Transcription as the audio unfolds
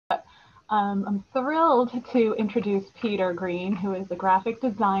I'm thrilled to introduce Peter Green, who is a graphic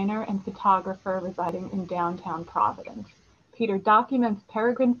designer and photographer residing in downtown Providence. Peter documents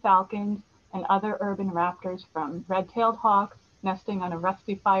peregrine falcons and other urban raptors from red-tailed hawks nesting on a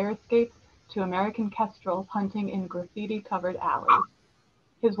rusty fire escape to American kestrels hunting in graffiti-covered alleys.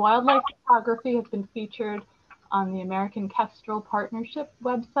 His wildlife photography has been featured on the American Kestrel Partnership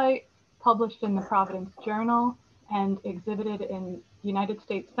website, published in the Providence Journal, and exhibited in United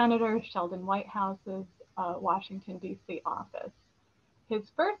States Senator Sheldon Whitehouse's Washington, D.C. office. His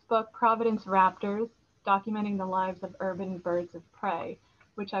first book, Providence Raptors, documenting the lives of urban birds of prey,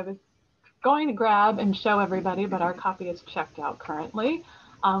 which I was going to grab and show everybody, but our copy is checked out currently,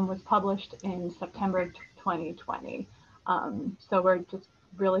 was published in September 2020. So we're just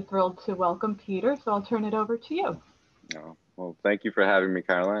really thrilled to welcome Peter. So I'll turn it over to you. Oh, well, thank you for having me,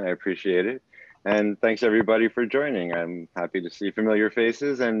 Caroline. I appreciate it. And thanks everybody for joining. I'm happy to see familiar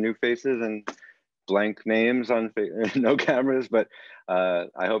faces and new faces and blank names on no cameras, but I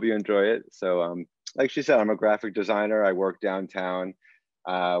hope you enjoy it. So like she said, I'm a graphic designer. I work downtown.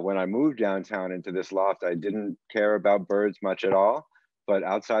 When I moved downtown into this loft, I didn't care about birds much at all. But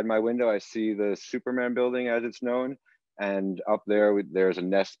outside my window, I see the Superman building as it's known. And up there, there's a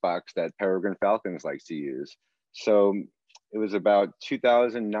nest box that peregrine falcons like to use. So it was about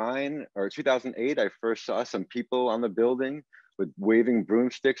 2009 or 2008, I first saw some people on the building with waving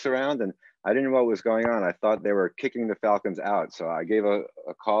broomsticks around, and I didn't know what was going on. I thought they were kicking the falcons out. So I gave a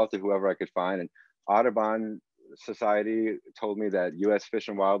call to whoever I could find, and Audubon Society told me that US Fish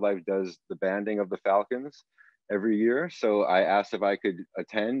and Wildlife does the banding of the falcons every year. So I asked if I could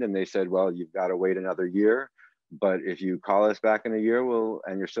attend, and they said, well, you've got to wait another year. But if you call us back in a year,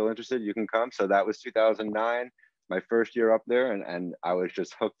 and you're still interested, you can come. So that was 2009, my first year up there. And I was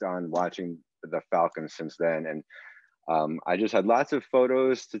just hooked on watching the falcons since then. And I just had lots of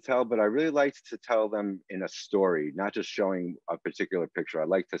photos to tell, but I really liked to tell them in a story, not just showing a particular picture. I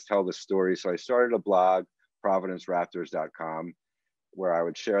like to tell the story. So I started a blog, providenceraptors.com, where I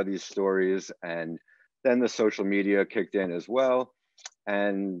would share these stories. And then the social media kicked in as well.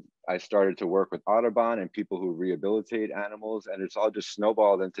 And I started to work with Audubon and people who rehabilitate animals. And it's all just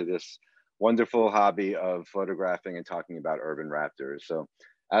snowballed into this wonderful hobby of photographing and talking about urban raptors. So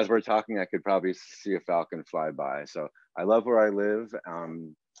as we're talking, I could probably see a falcon fly by. So I love where I live.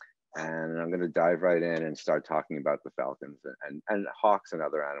 And I'm going to dive right in and start talking about the falcons and hawks and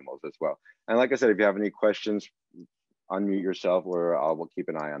other animals as well. And like I said, if you have any questions, unmute yourself, or we'll keep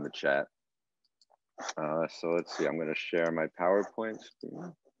an eye on the chat. So let's see, I'm going to share my PowerPoint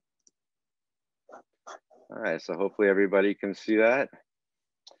screen. All right, so hopefully everybody can see that.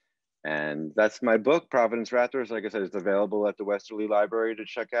 And that's my book, Providence Raptors. Like I said, it's available at the Westerly Library to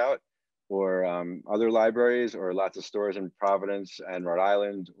check out, or other libraries, or lots of stores in Providence and Rhode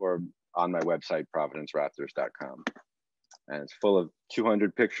Island, or on my website, providenceraptors.com. And it's full of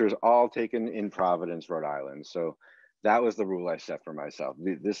 200 pictures, all taken in Providence, Rhode Island. So that was the rule I set for myself.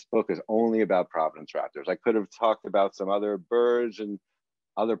 This book is only about Providence Raptors. I could have talked about some other birds and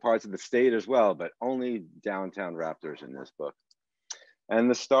other parts of the state as well, but only downtown raptors in this book. And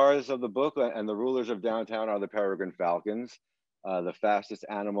the stars of the book and the rulers of downtown are the peregrine falcons, the fastest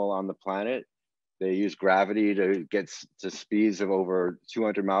animal on the planet. They use gravity to get to speeds of over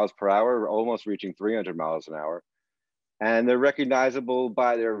 200 miles per hour, almost reaching 300 miles an hour. And they're recognizable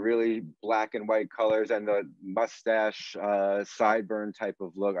by their really black and white colors and the mustache sideburn type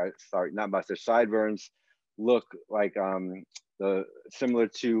of look. Sorry, not mustache, sideburns look like similar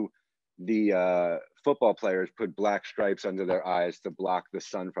to the football players put black stripes under their eyes to block the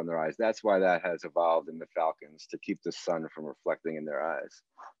sun from their eyes. That's why that has evolved in the falcons, to keep the sun from reflecting in their eyes.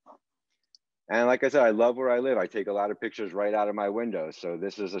 And like I said, I love where I live. I take a lot of pictures right out of my window. So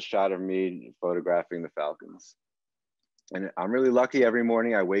this is a shot of me photographing the falcons. And I'm really lucky. Every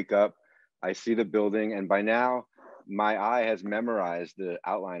morning I wake up, I see the building, and by now my eye has memorized the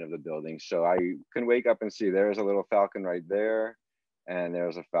outline of the building. So I can wake up and see there's a little falcon right there, and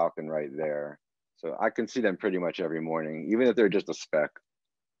there's a falcon right there. So I can see them pretty much every morning, even if they're just a speck.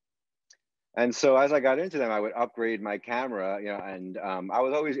 And so as I got into them, I would upgrade my camera, and I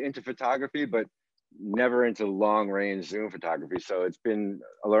was always into photography, but never into long range zoom photography. So it's been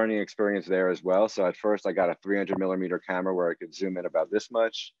a learning experience there as well. So at first I got a 300mm camera where I could zoom in about this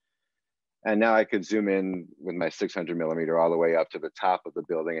much. And now I could zoom in with my 600mm all the way up to the top of the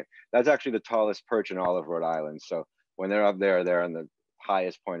building. And that's actually the tallest perch in all of Rhode Island. So when they're up there, they're on the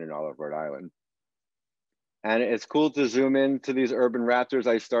highest point in all of Rhode Island. And it's cool to zoom into these urban raptors.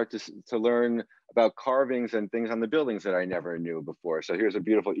 I start to learn about carvings and things on the buildings that I never knew before. So here's a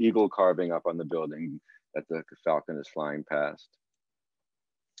beautiful eagle carving up on the building that the falcon is flying past.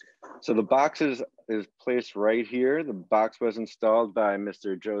 So the box is placed right here. The box was installed by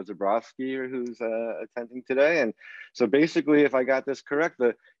Mr. Joe Zabrowski, who's attending today. And so basically, if I got this correct,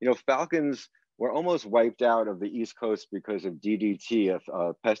 the falcons were almost wiped out of the East Coast because of DDT,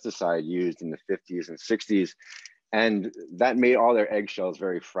 a pesticide used in the 50s and 60s. And that made all their eggshells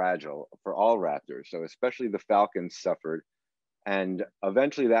very fragile for all raptors. So especially the falcons suffered. And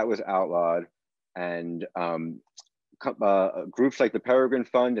eventually that was outlawed. And groups like the Peregrine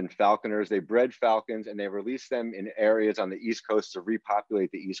Fund and Falconers, they bred falcons and they released them in areas on the East Coast to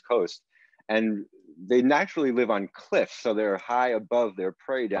repopulate the East Coast. And they naturally live on cliffs, so they're high above their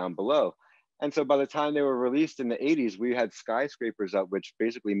prey down below. And so by the time they were released in the 80s, we had skyscrapers up which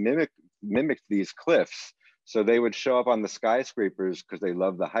basically mimicked these cliffs. So they would show up on the skyscrapers because they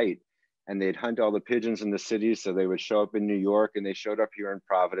love the height, and they'd hunt all the pigeons in the cities. So they would show up in New York, and they showed up here in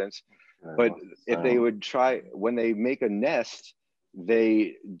Providence. But if they would try, when they make a nest,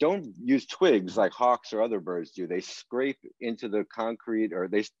 they don't use twigs like hawks or other birds do. They scrape into the concrete, or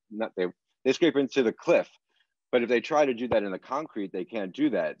they scrape into the cliff. But if they try to do that in the concrete, they can't do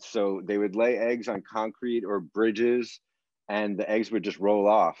that. So they would lay eggs on concrete or bridges, and the eggs would just roll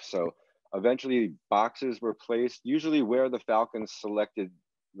off. So eventually boxes were placed, usually where the falcons selected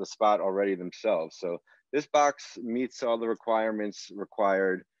the spot already themselves. So this box meets all the requirements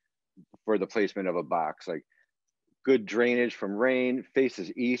required for the placement of a box, like good drainage from rain,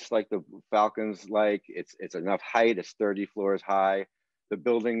 faces east like the falcons like, it's enough height, it's 30 floors high. The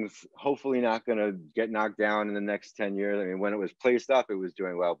building's hopefully not gonna get knocked down in the next 10 years. I mean, when it was placed up, it was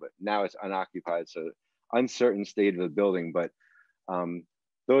doing well, but now it's unoccupied, so uncertain state of the building. But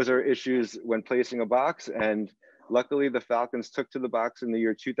those are issues when placing a box, and luckily the falcons took to the box in the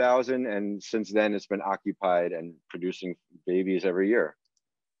year 2000, and since then it's been occupied and producing babies every year.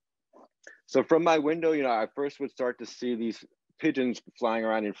 So from my window, I first would start to see these pigeons flying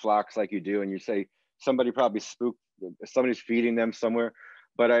around in flocks like you do, and you say somebody probably spooked, somebody's feeding them somewhere.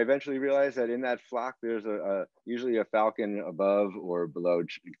 But I eventually realized that in that flock, there's usually a falcon above or below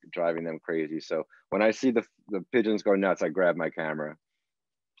driving them crazy. So when I see the pigeons go nuts, I grab my camera.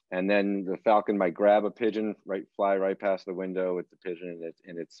 And then the falcon might grab a pigeon, fly right past the window with the pigeon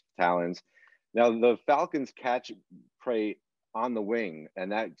in its talons. Now the falcons catch prey on the wing,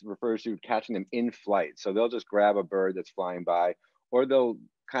 and that refers to catching them in flight. So they'll just grab a bird that's flying by, or they'll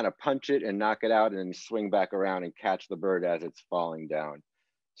kind of punch it and knock it out and then swing back around and catch the bird as it's falling down.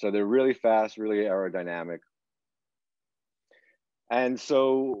 So they're really fast, really aerodynamic. And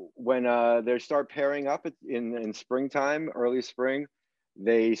so when they start pairing up in springtime, early spring,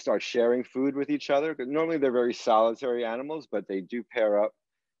 they start sharing food with each other. Because normally they're very solitary animals, but they do pair up.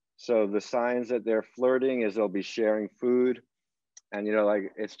 So the signs that they're flirting is they'll be sharing food. And,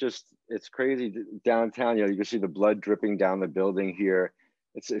 it's crazy downtown, you can see the blood dripping down the building here.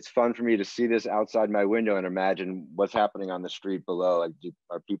 It's fun for me to see this outside my window and imagine what's happening on the street below. Like,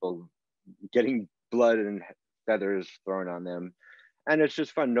 are people getting blood and feathers thrown on them? And it's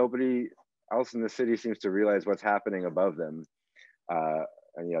just fun. Nobody else in the city seems to realize what's happening above them.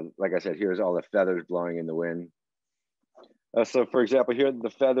 And like I said, here's all the feathers blowing in the wind. So for example, here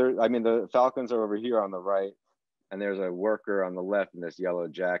the falcons are over here on the right, and there's a worker on the left in this yellow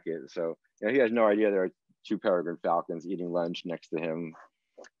jacket. So he has no idea there are two peregrine falcons eating lunch next to him.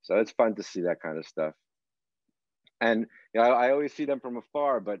 So it's fun to see that kind of stuff. And I always see them from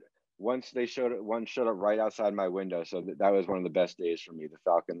afar, but one showed up right outside my window. So that was one of the best days for me. The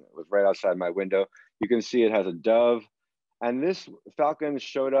falcon was right outside my window. You can see it has a dove. And this falcon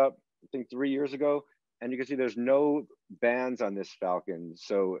showed up, I think 3 years ago. And you can see there's no bands on this falcon.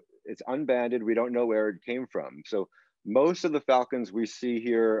 So it's unbanded. We don't know where it came from. So most of the falcons we see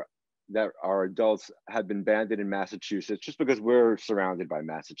here that are adults have been banded in Massachusetts, just because we're surrounded by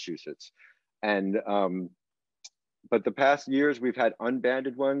Massachusetts. And but the past years we've had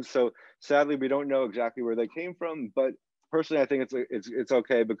unbanded ones. So sadly, we don't know exactly where they came from. But personally, I think it's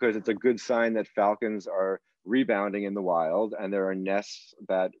okay, because it's a good sign that falcons are rebounding in the wild, and there are nests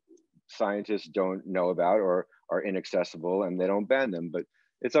that scientists don't know about or are inaccessible, and they don't ban them. But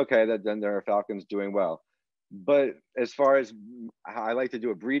it's okay that then there are falcons doing well. But as far as I like to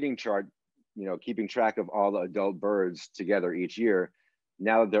do a breeding chart, keeping track of all the adult birds together each year,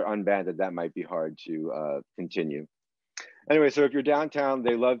 now that they're unbanded, that might be hard to continue. Anyway, so if you're downtown,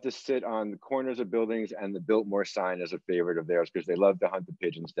 they love to sit on the corners of buildings, and the Biltmore sign is a favorite of theirs because they love to hunt the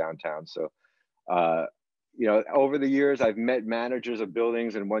pigeons downtown. So over the years, I've met managers of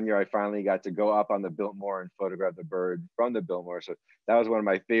buildings, and one year I finally got to go up on the Biltmore and photograph the bird from the Biltmore. So that was one of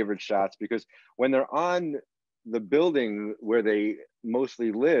my favorite shots, because when they're on the building where they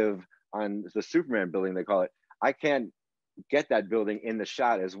mostly live, on the Superman building, they call it, I can't get that building in the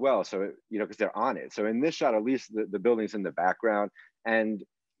shot as well. So, you know, because they're on it. So in this shot, at least the building's in the background. And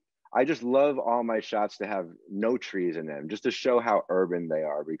I just love all my shots to have no trees in them, just to show how urban they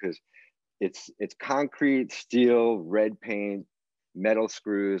are, because it's concrete, steel, red paint, metal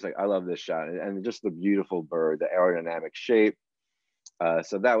screws. Like, I love this shot, and just the beautiful bird, the aerodynamic shape.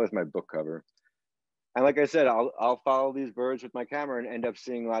 So that was my book cover. And like I said, I'll follow these birds with my camera and end up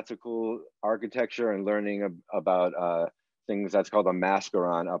seeing lots of cool architecture and learning about things that's called a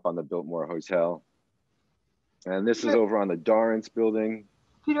mascaron up on the Biltmore Hotel. And this is over on the Dorrance building.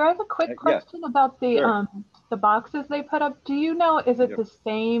 Peter, I have a quick Yeah, question about sure. the boxes they put up. Do you know, is it the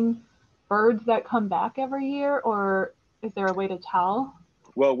same birds that come back every year, or is there a way to tell?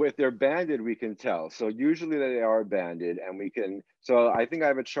 Well, if they're banded, we can tell. So usually they are banded, and we can, so I think I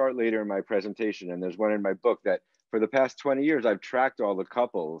have a chart later in my presentation, and there's one in my book that for the past 20 years, I've tracked all the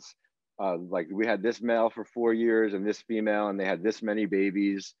couples. Like, we had this male for 4 years and this female, and they had this many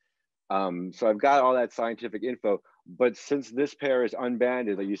babies. So I've got all that scientific info, but since this pair is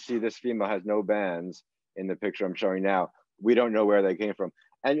unbanded, like you see this female has no bands in the picture I'm showing now, we don't know where they came from.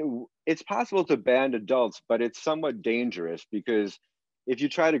 And it's possible to band adults, but it's somewhat dangerous, because if you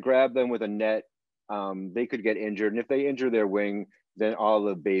try to grab them with a net, they could get injured. And if they injure their wing, then all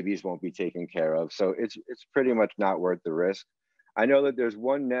the babies won't be taken care of. So it's pretty much not worth the risk. I know that there's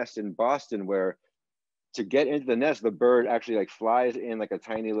one nest in Boston where, to get into the nest, the bird actually like flies in like a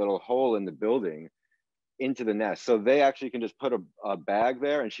tiny little hole in the building into the nest. So they actually can just put a bag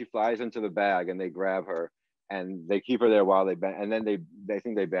there, and she flies into the bag, and they grab her and they keep her there while they band. And then they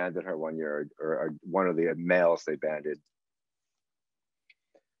think they banded her 1 year, or one of the males they banded.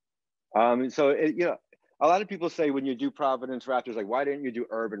 So you know, a lot of people say when you do Providence Raptors, like, why didn't you do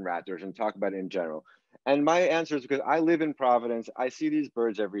urban raptors and talk about it in general? And my answer is because I live in Providence. I see these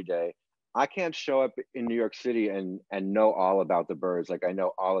birds every day. I can't show up in New York City and know all about the birds like I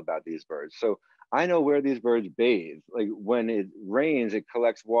know all about these birds. So I know where these birds bathe. Like, when it rains, it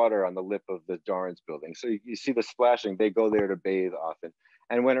collects water on the lip of the Dorrance building. So you see the splashing, they go there to bathe often.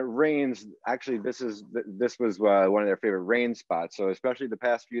 And when it rains, actually, this was one of their favorite rain spots. So especially the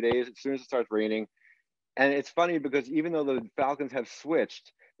past few days, as soon as it starts raining, and it's funny because even though the Falcons have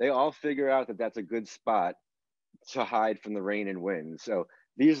switched, they all figure out that that's a good spot to hide from the rain and wind. So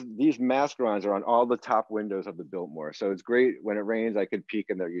these mascarons are on all the top windows of the Biltmore. So it's great when it rains, I could peek,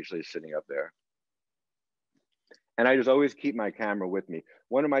 and they're usually sitting up there. And I just always keep my camera with me.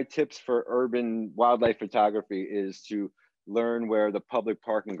 One of my tips for urban wildlife photography is to learn where the public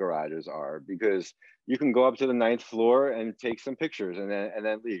parking garages are, because you can go up to the 9th floor and take some pictures and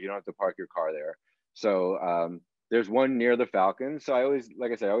then leave. You don't have to park your car there. So there's one near the Falcons. So I always,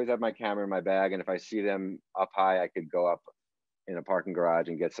 like I said, I always have my camera in my bag. And if I see them up high, I could go up in a parking garage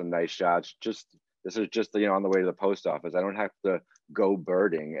and get some nice shots. This is just, you know, on the way to the post office. I don't have to go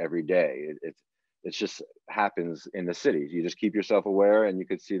birding every day. It just happens in the city. You just keep yourself aware, and you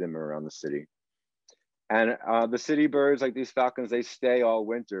could see them around the city. And the city birds, like these falcons, they stay all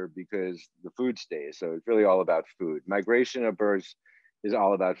winter because the food stays. So it's really all about food. Migration of birds is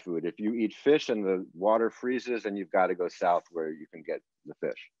all about food. If you eat fish and the water freezes, then you've got to go south where you can get the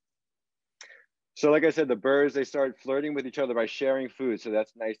fish. So like I said, the birds, they start flirting with each other by sharing food. So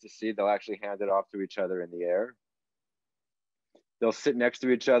that's nice to see. They'll actually hand it off to each other in the air. They'll sit next to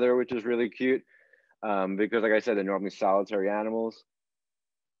each other, which is really cute. Because like I said, they're normally solitary animals.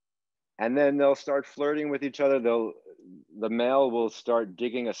 And then they'll start flirting with each other. The male will start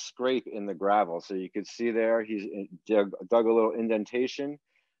digging a scrape in the gravel. So you can see there, he's dug a little indentation.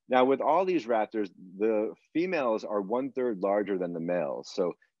 Now with all these raptors, the females are 1/3 larger than the males.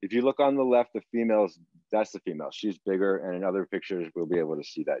 So if you look on the left, the females, that's the female. She's bigger, and in other pictures, we'll be able to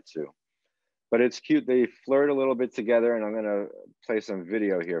see that too. But it's cute. They flirt a little bit together, and I'm gonna play some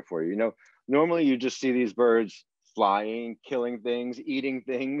video here for you. You know, normally you just see these birds flying, killing things, eating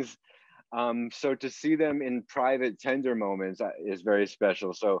things. So to see them in private, tender moments is very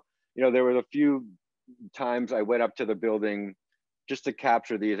special. So, you know, there were a few times I went up to the building just to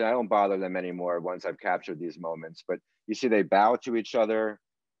capture these. I don't bother them anymore once I've captured these moments, but you see they bow to each other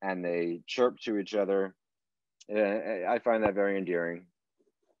and they chirp to each other. I find that very endearing,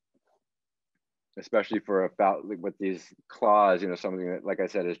 especially for a falcon with these claws, you know, something that, like I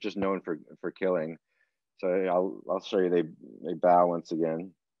said, is just known for killing. So I'll show you, they bow once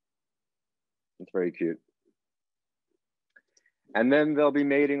again. It's very cute. And then they'll be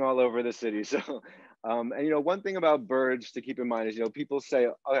mating all over the city. So, and you know, one thing about birds to keep in mind is, you know, people say,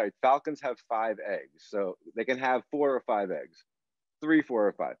 all right, falcons have 5 eggs. So they can have 4 or 5 eggs, 3, 4,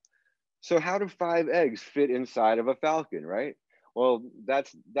 or 5. So how do 5 eggs fit inside of a falcon, right? Well,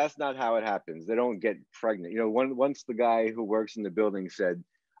 that's not how it happens. They don't get pregnant. You know, once the guy who works in the building said,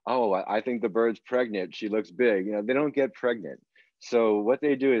 "Oh, I think the bird's pregnant. She looks big." You know, they don't get pregnant. So what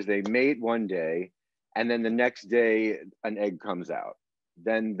they do is they mate one day, and then the next day an egg comes out.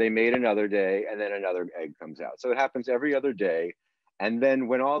 Then they mate another day, and then another egg comes out. So it happens every other day. And then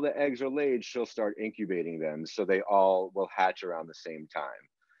when all the eggs are laid, she'll start incubating them. So they all will hatch around the same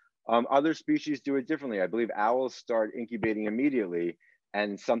time. Other species do it differently. I believe owls start incubating immediately,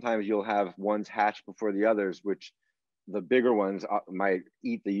 and sometimes you'll have ones hatch before the others, which the bigger ones might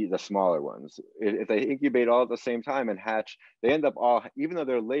eat the smaller ones. If they incubate all at the same time and hatch, they end up all, even though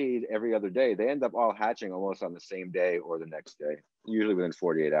they're laid every other day, they end up all hatching almost on the same day or the next day. Usually within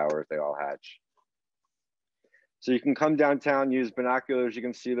 48 hours, they all hatch. So you can come downtown, use binoculars, you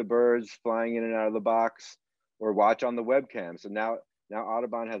can see the birds flying in and out of the box, or watch on the webcam. So now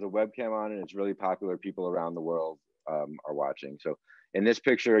Audubon has a webcam on, and it's really popular. People around the world are watching. So in this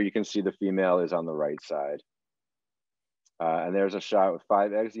picture, you can see the female is on the right side. And there's a shot with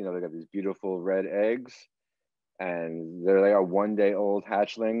 5 eggs. You know, they got these beautiful red eggs, and there they are, 1-day-old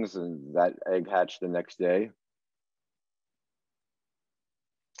hatchlings, and that egg hatched the next day.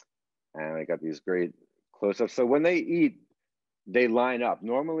 And I got these great close-ups. So when they eat, they line up.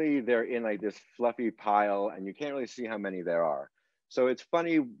 Normally they're in like this fluffy pile, and you can't really see how many there are. So it's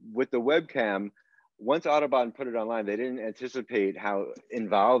funny with the webcam, once Audubon put it online, they didn't anticipate how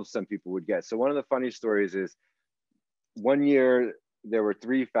involved some people would get. So one of the funny stories is, one year there were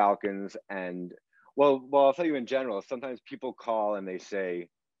 3 falcons, and well, I'll tell you in general, sometimes people call and they say,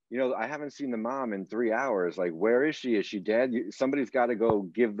 you know, I haven't seen the mom in 3 hours. Like, where is she? Is she dead? Somebody's got to go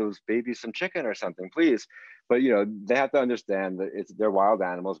give those babies some chicken or something, please. But, you know, they have to understand that they're wild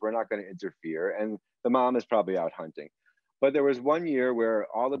animals. We're not going to interfere. And the mom is probably out hunting. But there was one year where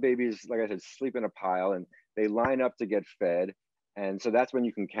all the babies, like I said, sleep in a pile, and they line up to get fed. And so that's when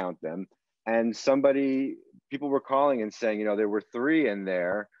you can count them. And people were calling and saying, you know, there were 3 in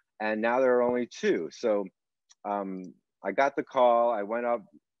there, and now there are only 2. So I got the call. I went up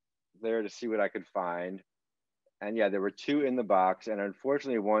there to see what I could find. And yeah, there were 2 in the box, and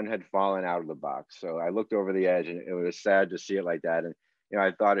unfortunately one had fallen out of the box. So I looked over the edge, and it was sad to see it like that. And, you know,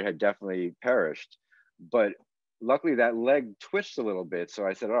 I thought it had definitely perished, but luckily that leg twitched a little bit. So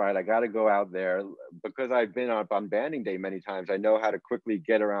I said, all right, I got to go out there, because I've been up on banding day many times. I know how to quickly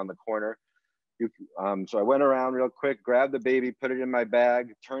get around the corner. So I went around real quick, grabbed the baby, put it in my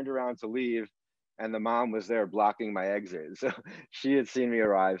bag, turned around to leave, and the mom was there blocking my exit. So she had seen me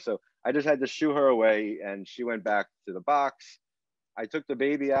arrive. So I just had to shoo her away, and she went back to the box. I took the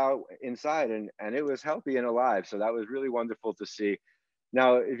baby out inside, and it was healthy and alive. So that was really wonderful to see.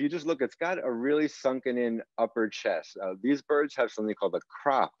 Now, if you just look, it's got a really sunken in upper chest. These birds have something called a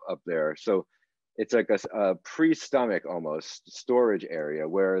crop up there. So it's like a pre-stomach almost storage area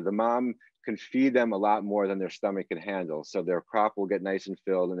where the mom can feed them a lot more than their stomach can handle. So their crop will get nice and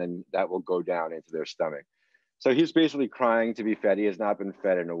filled, and then that will go down into their stomach. So he's basically crying to be fed. He has not been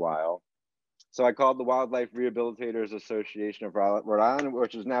fed in a while. So I called the Wildlife Rehabilitators Association of Rhode Island,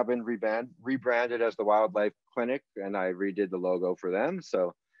 which has now been rebranded as the Wildlife Clinic, and I redid the logo for them.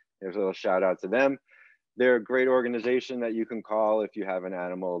 So there's a little shout out to them. They're a great organization that you can call if you have an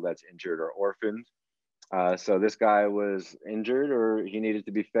animal that's injured or orphaned. So this guy was injured, or he needed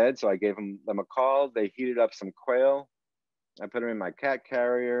to be fed. So I gave them a call. They heated up some quail. I put him in my cat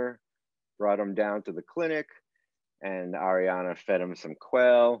carrier, brought him down to the clinic, and Ariana fed him some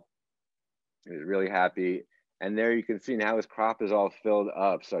quail. He was really happy. And there you can see now his crop is all filled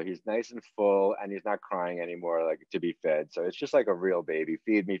up. So he's nice and full, and he's not crying anymore, like to be fed. So it's just like a real baby.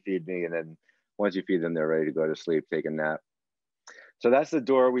 Feed me, feed me. And then once you feed them, they're ready to go to sleep, take a nap. So that's the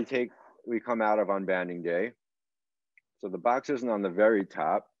door we come out of on banding day. So the box isn't on the very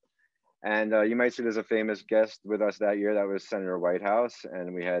top. And you might see there's a famous guest with us that year. That was Senator Whitehouse.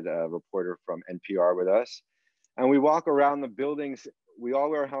 And we had a reporter from NPR with us. And we walk around the buildings. We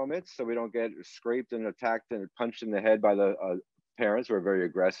all wear helmets so we don't get scraped and attacked and punched in the head by the parents who are very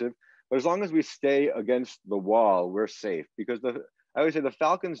aggressive. But as long as we stay against the wall, we're safe, because I always say the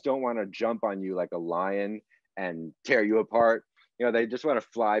falcons don't want to jump on you like a lion and tear you apart. You know, they just want to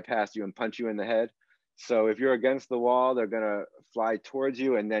fly past you and punch you in the head. So if you're against the wall, they're going to fly towards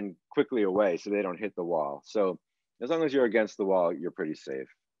you and then quickly away so they don't hit the wall. So as long as you're against the wall, you're pretty safe.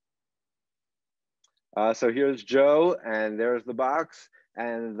 So here's Joe, and there's the box,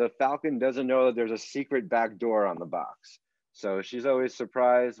 and the falcon doesn't know that there's a secret back door on the box. So she's always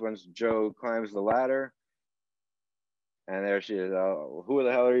surprised when Joe climbs the ladder. And there she is. Oh, who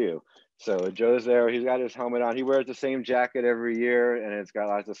the hell are you? So Joe's there. He's got his helmet on. He wears the same jacket every year, and it's got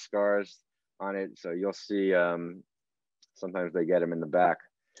lots of scars on it. So you'll see sometimes they get them in the back.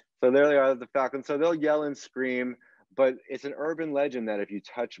 So there they are, the falcons. So they'll yell and scream, but it's an urban legend that if you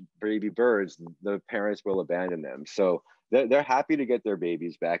touch baby birds, the parents will abandon them. So they're happy to get their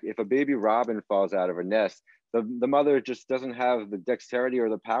babies back. If a baby robin falls out of a nest, the mother just doesn't have the dexterity or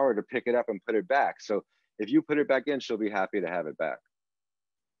the power to pick it up and put it back. So if you put it back in, she'll be happy to have it back.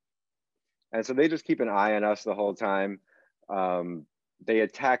 And so they just keep an eye on us the whole time. They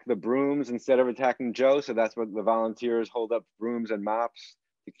attack the brooms instead of attacking Joe. So that's what the volunteers hold up brooms and mops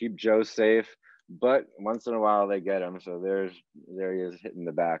to keep Joe safe. But once in a while they get him. So there he is hitting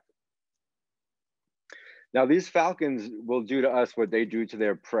the back. Now these falcons will do to us what they do to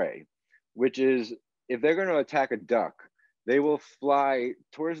their prey, which is if they're going to attack a duck, they will fly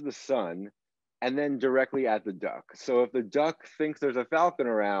towards the sun and then directly at the duck. So if the duck thinks there's a falcon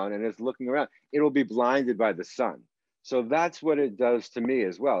around and is looking around, it will be blinded by the sun. So that's what it does to me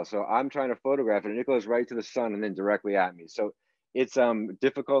as well. So I'm trying to photograph it and it goes right to the sun and then directly at me. So it's a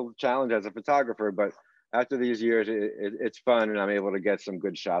difficult challenge as a photographer, but after these years, it's fun and I'm able to get some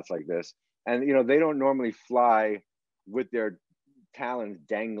good shots like this. And you know, they don't normally fly with their talons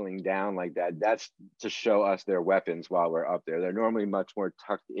dangling down like that. That's to show us their weapons while we're up there. They're normally much more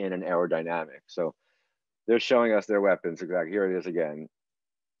tucked in and aerodynamic. So they're showing us their weapons. Exactly, here it is again.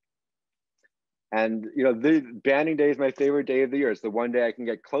 And you know, the banding day is my favorite day of the year. It's the one day I can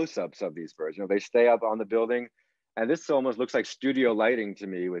get close-ups of these birds. You know, they stay up on the building, and this almost looks like studio lighting to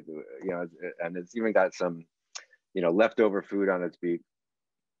me. With you know, and it's even got some, you know, leftover food on its beak.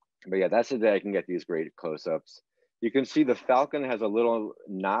 But yeah, that's the day I can get these great close-ups. You can see the falcon has a little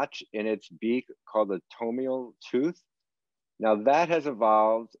notch in its beak called a tomial tooth. Now that has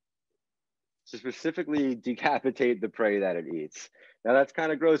evolved to specifically decapitate the prey that it eats. Now that's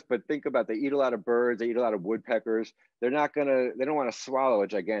kind of gross, but think about it. They eat a lot of birds, they eat a lot of woodpeckers. They don't want to swallow a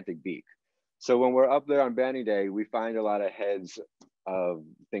gigantic beak. So when we're up there on banding day, we find a lot of heads of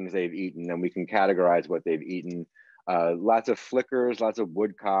things they've eaten and we can categorize what they've eaten. Lots of flickers, lots of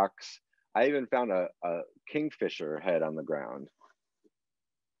woodcocks. I even found a kingfisher head on the ground.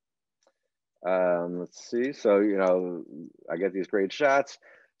 Let's see, so, you know, I get these great shots.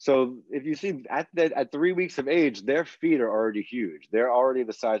 So if you see at 3 weeks of age, their feet are already huge. They're already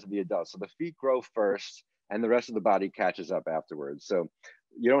the size of the adults. So the feet grow first and the rest of the body catches up afterwards. So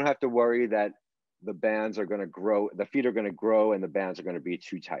you don't have to worry that the bands are going to grow, the feet are going to grow and the bands are going to be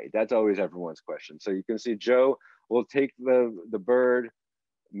too tight. That's always everyone's question. So you can see Joe will take the bird,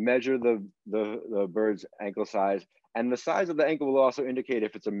 measure the bird's ankle size, and the size of the ankle will also indicate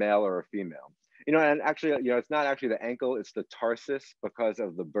if it's a male or a female. You know, and actually, you know, it's not actually the ankle, it's the tarsus because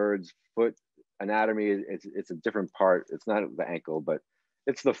of the bird's foot anatomy. It's a different part. It's not the ankle, but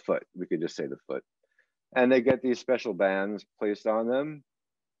it's the foot. We could just say the foot. And they get these special bands placed on them.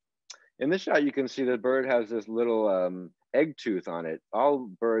 In this shot, you can see the bird has this little egg tooth on it. All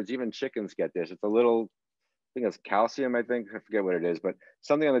birds, even chickens, get this. It's a little, I think it's calcium, I forget what it is, but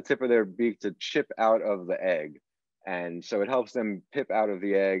something on the tip of their beak to chip out of the egg. And so it helps them pip out of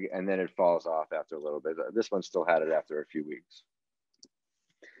the egg and then it falls off after a little bit. This one still had it after a few weeks.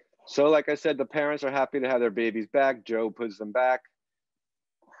 So like I said, the parents are happy to have their babies back. Joe puts them back.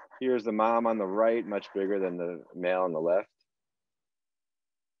 Here's the mom on the right, much bigger than the male on the left.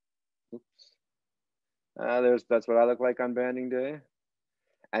 Oops. That's what I look like on banding day.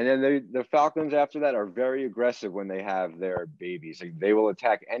 And then the falcons after that are very aggressive when they have their babies. They will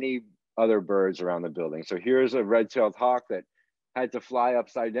attack any other birds around the building. So here's a red-tailed hawk that had to fly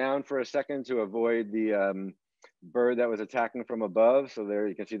upside down for a second to avoid the bird that was attacking from above. So there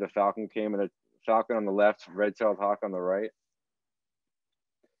you can see the falcon came, and a falcon on the left, red-tailed hawk on the right.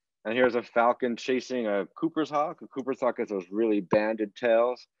 And here's a falcon chasing a Cooper's hawk. A Cooper's hawk has those really banded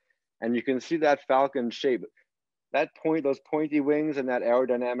tails. And you can see that falcon shape. Those pointy wings and that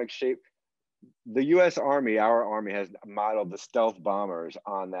aerodynamic shape, the US Army, our Army, has modeled the stealth bombers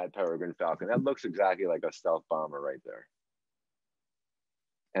on that Peregrine Falcon. That looks exactly like a stealth bomber right there.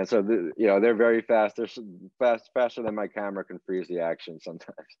 And so, you know, they're very fast. They're faster than my camera can freeze the action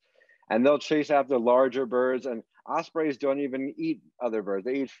sometimes. And they'll chase after larger birds, and ospreys don't even eat other birds.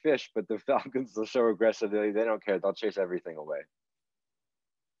 They eat fish, but the falcons are so aggressive, they don't care. They'll chase everything away.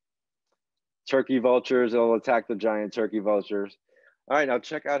 Turkey vultures, they'll attack the giant turkey vultures. All right, now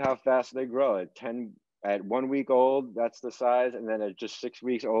check out how fast they grow. At 1 week old, that's the size. And then at just 6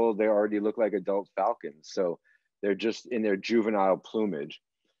 weeks old, they already look like adult falcons. So they're just in their juvenile plumage.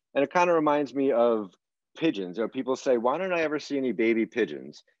 And it kind of reminds me of pigeons. You know, people say, why don't I ever see any baby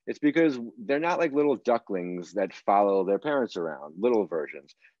pigeons? It's because they're not like little ducklings that follow their parents around, little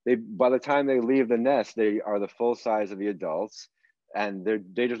versions. By the time they leave the nest, they are the full size of the adults. And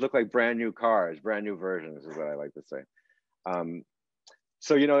they just look like brand new cars, brand new versions is what I like to say.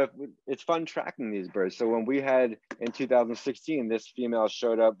 So, you know, it's fun tracking these birds. So when we had in 2016, this female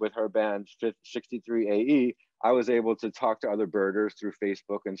showed up with her band 63 AE, I was able to talk to other birders through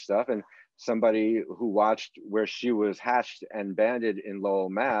Facebook and stuff. And somebody who watched where she was hatched and banded in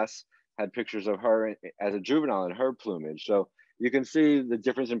Lowell, Mass, had pictures of her as a juvenile in her plumage. So you can see the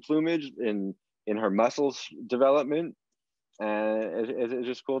difference in plumage in her muscles development. And it's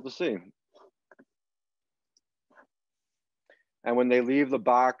just cool to see. And when they leave the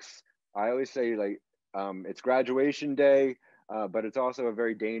box, I always say, like, it's graduation day, but it's also a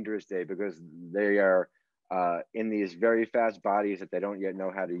very dangerous day because they are in these very fast bodies that they don't yet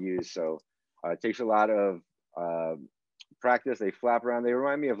know how to use. So it takes a lot of practice. They flap around. They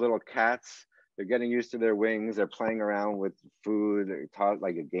remind me of little cats. They're getting used to their wings. They're playing around with food. They're taught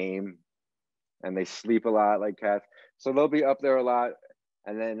like a game, and they sleep a lot like cats. So they'll be up there a lot.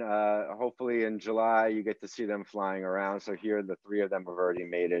 And then hopefully in July, you get to see them flying around. So here, the 3 of them have already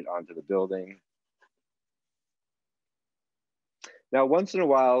made it onto the building. Now, once in a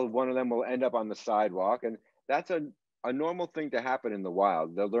while, one of them will end up on the sidewalk. And that's a normal thing to happen in the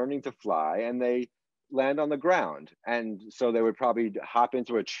wild. They're learning to fly and they land on the ground. And so they would probably hop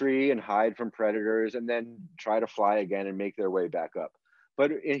into a tree and hide from predators and then try to fly again and make their way back up.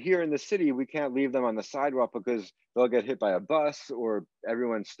 But here in the city, we can't leave them on the sidewalk because they'll get hit by a bus or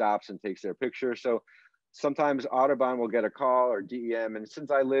everyone stops and takes their picture. So sometimes Audubon will get a call or DEM. And since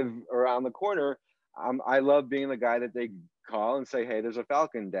I live around the corner, I love being the guy that they call and say, hey, there's a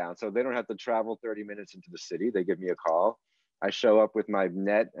falcon down. So they don't have to travel 30 minutes into the city. They give me a call. I show up with my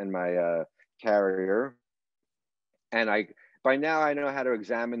net and my carrier. And by now I know how to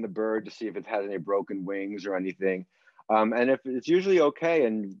examine the bird to see if it has any broken wings or anything. And if it's usually okay,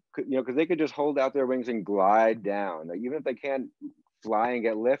 and you know, because they could just hold out their wings and glide down. Like, even if they can't fly and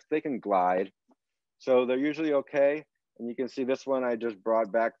get lift, they can glide. So they're usually okay. And you can see this one I just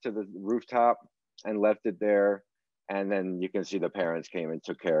brought back to the rooftop and left it there. And then you can see the parents came and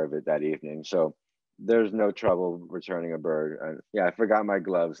took care of it that evening. So there's no trouble returning a bird. And yeah, I forgot my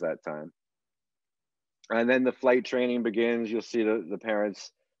gloves that time. And then the flight training begins. You'll see the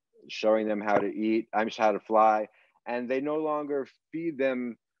parents showing them how to eat, how to fly. And they no longer feed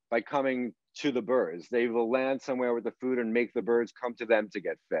them by coming to the birds. They will land somewhere with the food and make the birds come to them to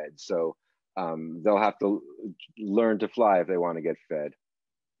get fed. So they'll have to learn to fly if they want to get fed.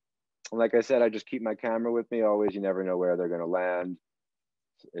 Like I said, I just keep my camera with me always. You never know where they're going to land.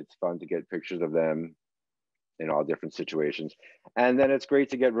 It's fun to get pictures of them in all different situations. And then it's great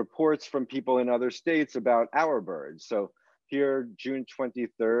to get reports from people in other states about our birds. So here, June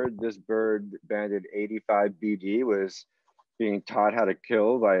 23rd, this bird, banded 85 BD, was being taught how to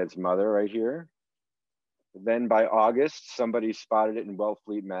kill by its mother right here. Then by August, somebody spotted it in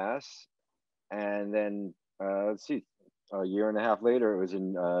Wellfleet, Mass. And then, let's see, a year and a half later, it was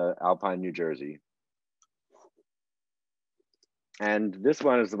in Alpine, New Jersey. And this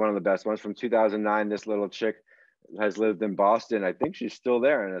one is one of the best ones from 2009. This little chick has lived in Boston. I think she's still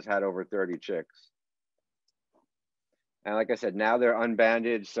there and has had over 30 chicks. And like I said, now they're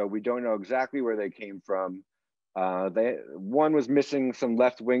unbanded, so we don't know exactly where they came from. One was missing some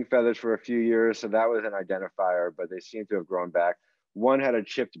left wing feathers for a few years, so that was an identifier, but they seem to have grown back. One had a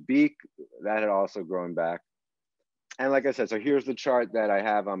chipped beak, that had also grown back. And like I said, so here's the chart that I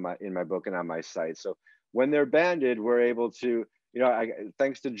have on in my book and on my site. So when they're banded, we're able to, you know,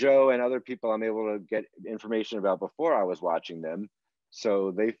 thanks to Joe and other people, I'm able to get information about before I was watching them.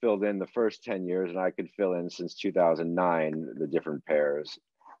 So they filled in the first 10 years and I could fill in since 2009, the different pairs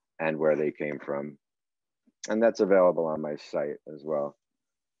and where they came from. And that's available on my site as well.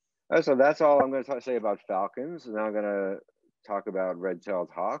 So that's all I'm going to say about falcons. And now I'm going to talk about red-tailed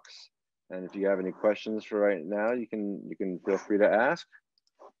hawks. And if you have any questions for right now, you can feel free to ask.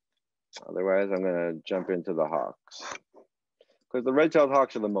 Otherwise, I'm going to jump into the hawks. Because the red-tailed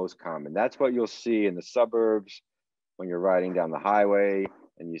hawks are the most common. That's what you'll see in the suburbs when you're riding down the highway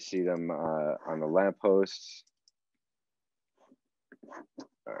and you see them on the lampposts.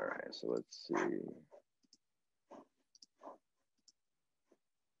 All right, so let's see.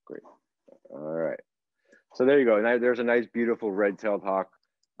 Great. All right. So there you go. Now there's a nice, beautiful red-tailed hawk.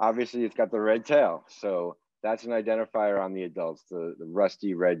 Obviously, it's got the red tail. So that's an identifier on the adults, the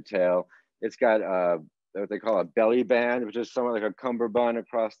rusty red tail. It's got what they call a belly band, which is somewhat like a cummerbund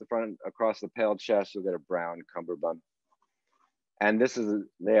across the front, across the pale chest. You'll get a brown cummerbund. And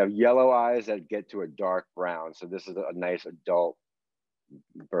they have yellow eyes that get to a dark brown. So this is a nice adult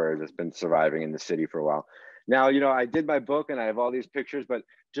bird that's been surviving in the city for a while. Now, you know, I did my book and I have all these pictures, but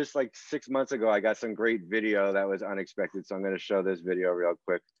just like 6 months ago, I got some great video that was unexpected. So I'm going to show this video real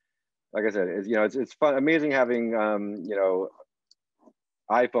quick. like I said, it's fun, amazing having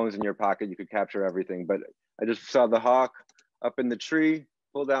iPhones in your pocket. You could capture everything. But I just saw the hawk up in the tree,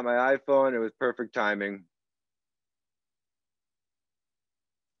 pulled out my iPhone. It was perfect timing.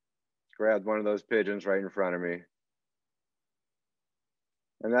 Grabbed one of those pigeons right in front of me.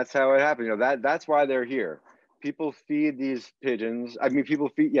 And that's how it happened. That's why they're here. People feed these pigeons. I mean, people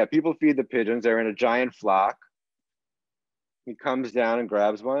feed the pigeons. They're in a giant flock. He comes down and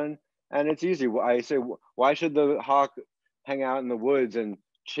grabs one, and it's easy. I say, why should the hawk hang out in the woods and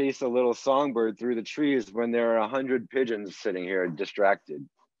chase a little songbird through the trees when there are 100 pigeons sitting here distracted?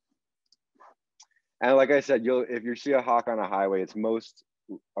 And like I said, if you see a hawk on a highway, it's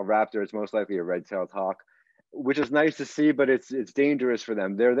a raptor. It's most likely a red-tailed hawk, which is nice to see, but it's dangerous for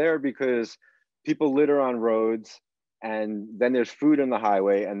them. They're there because people litter on roads, and then there's food on the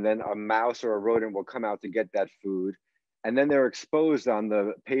highway, and then a mouse or a rodent will come out to get that food, and then they're exposed on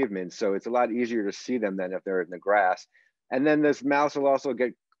the pavement, so it's a lot easier to see them than if they're in the grass. And then this mouse will also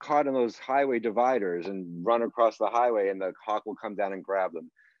get caught in those highway dividers and run across the highway, and the hawk will come down and grab them.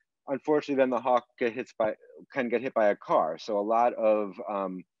 Unfortunately, then the hawk can get hit by a car. So a lot of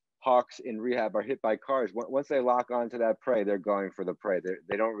hawks in rehab are hit by cars. Once they lock onto that prey, they're going for the prey.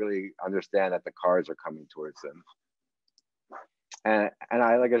 They don't really understand that the cars are coming towards them. And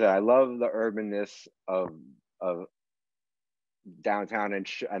like I said, I love the urbanness of downtown and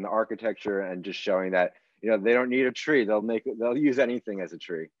the architecture, and just showing that they don't need a tree. They'll use anything as a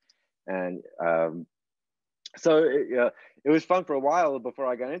tree. And so it was fun for a while before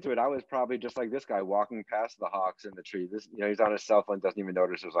I got into it. I was probably just like this guy walking past the hawks in the tree. He's on his cell phone, doesn't even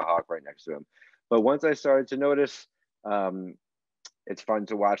notice there's a hawk right next to him. But once I started to notice, it's fun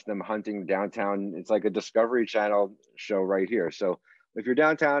to watch them hunting downtown. It's like a Discovery Channel show right here. So if you're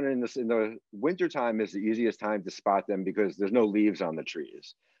downtown in the winter time is the easiest time to spot them because there's no leaves on the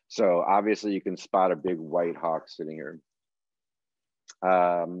trees. So obviously you can spot a big white hawk sitting here.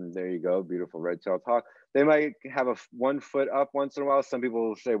 There you go, beautiful red-tailed hawk. They might have one foot up once in a while. Some people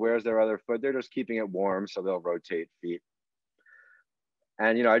will say, where's their other foot? They're just keeping it warm, so they'll rotate feet.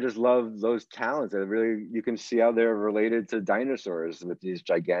 And I just love those talents. You can see how they're related to dinosaurs with these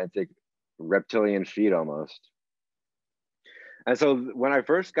gigantic reptilian feet almost. And so when I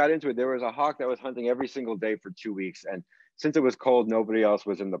first got into it, there was a hawk that was hunting every single day for 2 weeks. And since it was cold, nobody else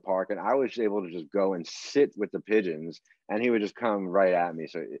was in the park, and I was able to just go and sit with the pigeons, and he would just come right at me.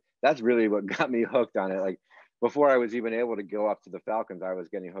 So that's really what got me hooked on it. Like before I was even able to go up to the Falcons, I was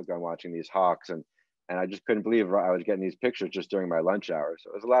getting hooked on watching these hawks, and I just couldn't believe I was getting these pictures just during my lunch hour.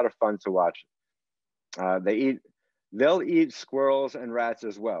 So it was a lot of fun to watch. They'll eat squirrels and rats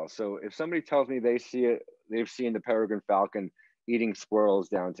as well. So if somebody tells me they've seen the peregrine falcon eating squirrels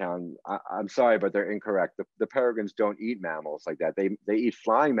downtown, I'm sorry, but they're incorrect. The peregrines don't eat mammals like that. They eat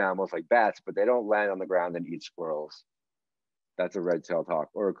flying mammals like bats, but they don't land on the ground and eat squirrels. That's a red-tailed hawk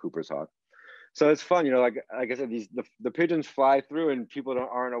or a Cooper's hawk. So it's fun, like I said, the pigeons fly through, and people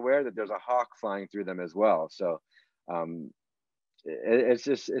aren't aware that there's a hawk flying through them as well. So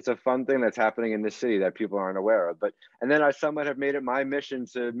it's a fun thing that's happening in this city that people aren't aware of. And then I somewhat have made it my mission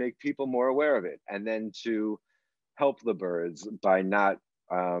to make people more aware of it, and then to help the birds by not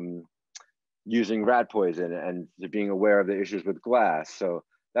using rat poison, and being aware of the issues with glass. So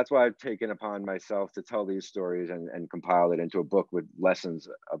that's why I've taken upon myself to tell these stories and compile it into a book with lessons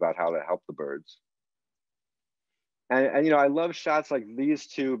about how to help the birds. And I love shots like these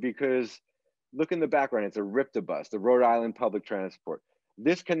two because look in the background, it's a Ripta-bus, the Rhode Island public transport.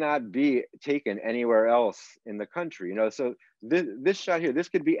 This cannot be taken anywhere else in the country. So this shot here, this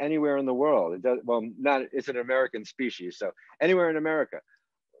could be anywhere in the world. It's an American species, so anywhere in America.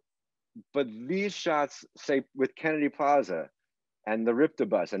 But these shots, say with Kennedy Plaza and the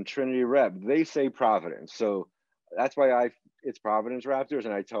Ripta-bus and Trinity Rep, they say Providence. So that's why it's Providence Raptors,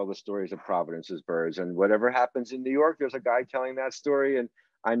 and I tell the stories of Providence's birds. And whatever happens in New York, there's a guy telling that story, and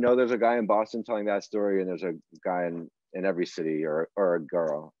I know there's a guy in Boston telling that story, and there's a guy in every city, or a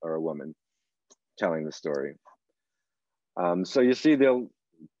girl or a woman telling the story. So you see,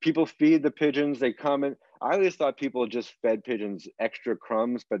 people feed the pigeons. They come in. I always thought people just fed pigeons extra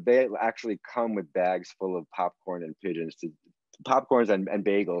crumbs, but they actually come with bags full of popcorn and popcorns and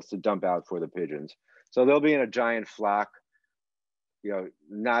bagels to dump out for the pigeons. So they'll be in a giant flock,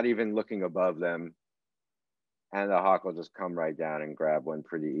 not even looking above them, and the hawk will just come right down and grab one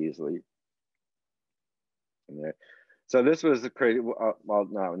pretty easily. So this was the crazy. Well,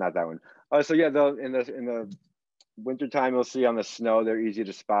 no, not that one. So yeah, in the wintertime, you'll see on the snow, they're easy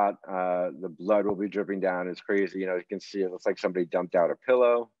to spot. The blood will be dripping down. It's crazy. You can see it looks like somebody dumped out a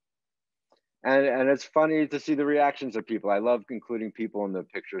pillow. And it's funny to see the reactions of people. I love including people in the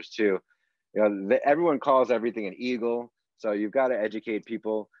pictures too. You know, everyone calls everything an eagle, so you've got to educate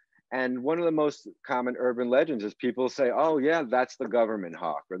people. And one of the most common urban legends is people say, "Oh yeah, that's the government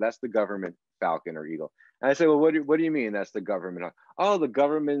hawk, or that's the government falcon or eagle." And I say, "Well, what do you mean that's the government hawk?" "Oh, the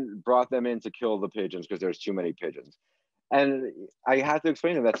government brought them in to kill the pigeons because there's too many pigeons." And I had to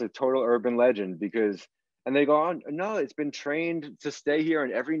explain to them that's a total urban legend because, and they go on, "No, it's been trained to stay here,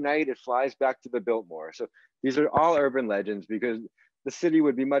 and every night it flies back to the Biltmore." So these are all urban legends because the city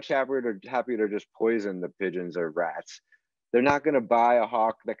would be much happy to just poison the pigeons or rats. They're not going to buy a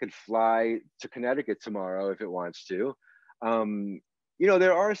hawk that could fly to Connecticut tomorrow if it wants to. You know,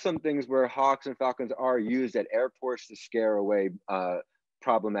 there are some things where hawks and falcons are used at airports to scare away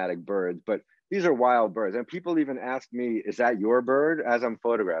problematic birds, but these are wild birds. And people even ask me, "Is that your bird?" as I'm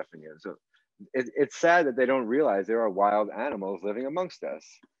photographing it. So it's sad that they don't realize there are wild animals living amongst us.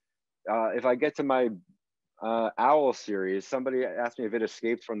 If I get to my owl series, somebody asked me if it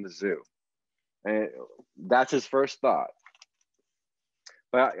escaped from the zoo. And that's his first thought.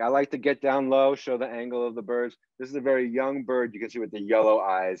 But I like to get down low, show the angle of the birds. This is a very young bird. You can see with the yellow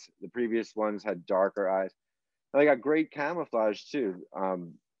eyes. The previous ones had darker eyes. And they got great camouflage too.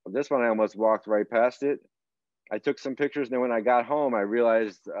 This one, I almost walked right past it. I took some pictures, and then when I got home, I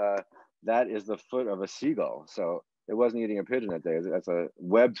realized that is the foot of a seagull. So it wasn't eating a pigeon that day. That's a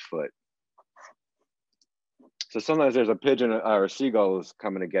webbed foot. So sometimes there's a pigeon or a seagull is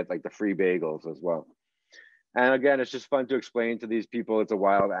coming to get like the free bagels as well. And again, it's just fun to explain to these people it's a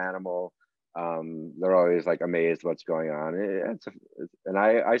wild animal. They're always like amazed what's going on. And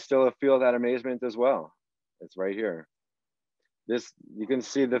I still feel that amazement as well. It's right here. This, you can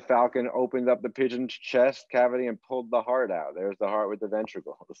see the falcon opened up the pigeon's chest cavity and pulled the heart out. There's the heart with the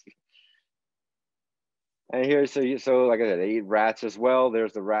ventricles. And here, so like I said, they eat rats as well.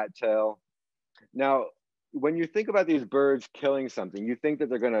 There's the rat tail. Now, when you think about these birds killing something, you think that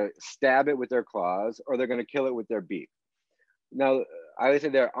they're going to stab it with their claws or they're going to kill it with their beak. Now, I would say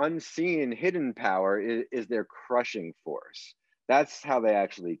their unseen hidden power is their crushing force. That's how they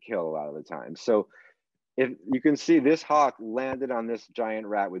actually kill a lot of the time. So if you can see, this hawk landed on this giant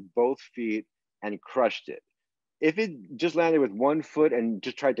rat with both feet and crushed it. If it just landed with one foot and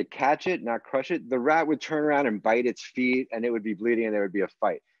just tried to catch it, not crush it, the rat would turn around and bite its feet and it would be bleeding and there would be a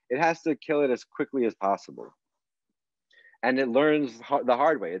fight. It has to kill it as quickly as possible. And it learns the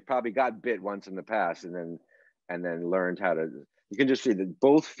hard way. It probably got bit once in the past and then learned how to, you can just see that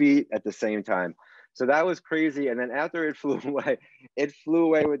both feet at the same time. So that was crazy. And then after it flew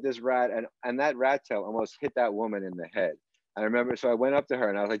away with this rat, and that rat tail almost hit that woman in the head. I remember, so I went up to her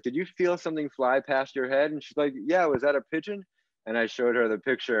and I was like, "Did you feel something fly past your head?" And she's like, "Yeah, was that a pigeon?" And I showed her the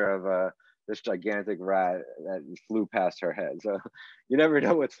picture of this gigantic rat that flew past her head. So you never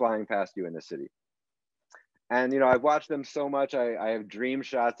know what's flying past you in the city. And, you know, I've watched them so much. I have dream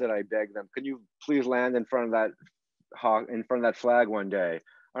shots that I beg them, "Can you please land in front of that hawk, in front of that flag one day?"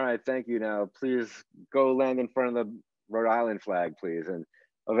 "All right, thank you. Now, please go land in front of the Rhode Island flag, please." And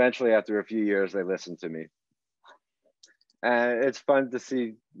eventually, after a few years, they listened to me. And it's fun to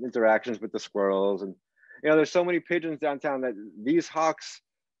see interactions with the squirrels. And, you know, there's so many pigeons downtown that these hawks,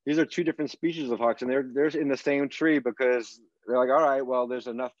 these are two different species of hawks, and they're in the same tree because they're like, "All right, well, there's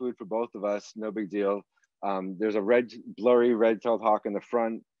enough food for both of us. No big deal." There's a blurry red-tailed hawk in the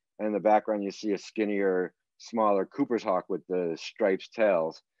front, and in the background, you see a skinnier, smaller Cooper's hawk with the striped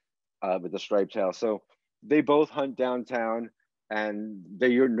tails, So they both hunt downtown, and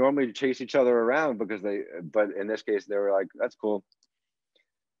they normally chase each other around but in this case, they were like, "That's cool."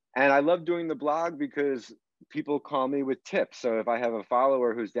 And I love doing the blog because people call me with tips. So if I have a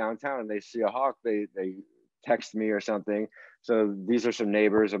follower who's downtown and they see a hawk, they text me or something. So these are some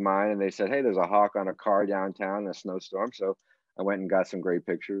neighbors of mine, and they said, "Hey, there's a hawk on a car downtown in a snowstorm." So I went and got some great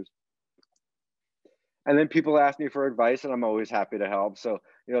pictures. And then people ask me for advice, and I'm always happy to help. So,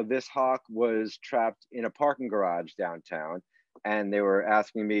 you know, this hawk was trapped in a parking garage downtown, and they were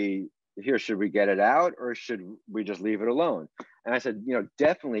asking me, "Here, should we get it out or should we just leave it alone?" And I said, "You know,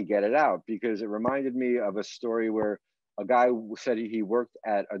 definitely get it out," because it reminded me of a story where a guy said he worked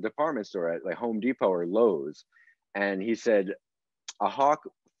at a department store at like Home Depot or Lowe's. And he said a hawk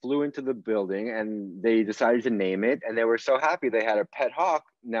flew into the building and they decided to name it. And they were so happy they had a pet hawk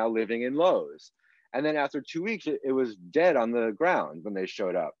now living in Lowe's. And then after 2 weeks, it was dead on the ground when they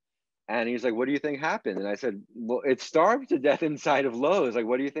showed up. And he's like, "What do you think happened?" And I said, "Well, it starved to death inside of Lowe's. Like,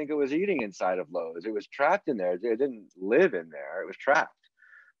 what do you think it was eating inside of Lowe's? It was trapped in there. It didn't live in there. It was trapped.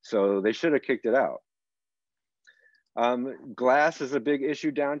 So they should have kicked it out." Glass is a big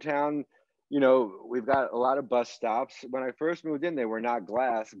issue downtown. You know, we've got a lot of bus stops. When I first moved in, they were not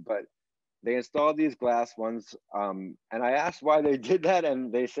glass, but they installed these glass ones. And I asked why they did that.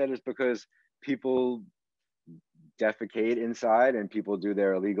 And they said it's because people defecate inside and people do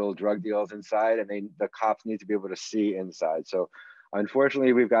their illegal drug deals inside, and the cops need to be able to see inside. So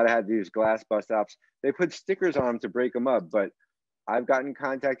unfortunately, we've got to have these glass bus stops. They put stickers on them to break them up, but I've gotten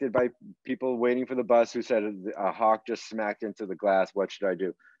contacted by people waiting for the bus who said a hawk just smacked into the glass. What should I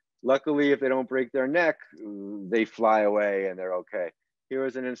do? Luckily, if they don't break their neck, they fly away and they're okay. Here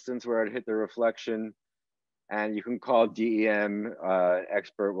was an instance where it hit the reflection, and you can call DEM.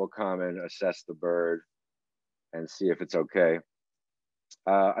 Expert will come and assess the bird and see if it's okay.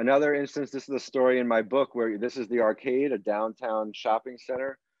 Another instance, this is a story in my book where this is the arcade, a downtown shopping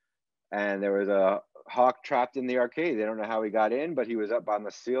center. And there was a hawk trapped in the arcade. They don't know how he got in, but he was up on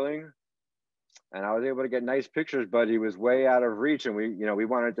the ceiling. And I was able to get nice pictures, but he was way out of reach, and we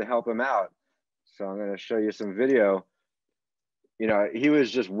wanted to help him out. So I'm going to show you some video. He was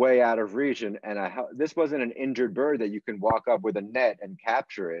just way out of reach, and this wasn't an injured bird that you can walk up with a net and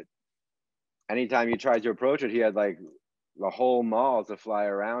capture it. Anytime you tried to approach it, he had like the whole mall to fly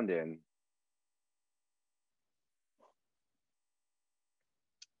around in.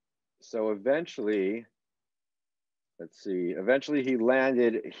 So eventually, eventually he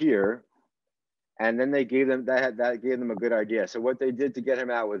landed here, and then they gave them that gave them a good idea. So what they did to get him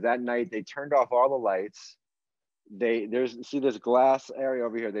out was that night they turned off all the lights. See this glass area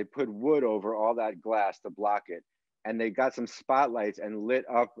over here. They put wood over all that glass to block it, and they got some spotlights and lit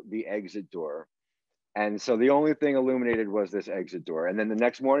up the exit door. And so the only thing illuminated was this exit door. And then the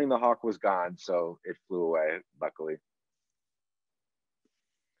next morning the hawk was gone, so it flew away, luckily.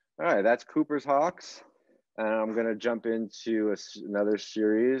 All right, that's Cooper's Hawks. And I'm gonna jump into another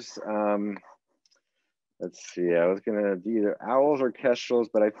series. Let's see, I was gonna do either owls or kestrels,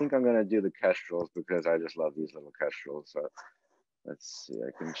 but I think I'm gonna do the kestrels because I just love these little kestrels. So let's see, I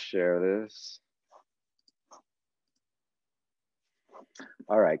can share this.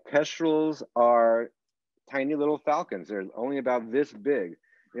 All right, kestrels are tiny little falcons. They're only about this big.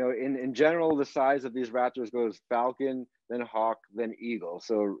 In general, the size of these raptors goes falcon, then hawk, then eagle.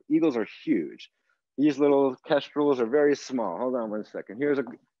 So eagles are huge. These little kestrels are very small. Hold on one second. Here's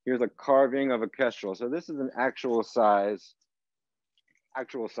a carving of a kestrel. So this is an actual size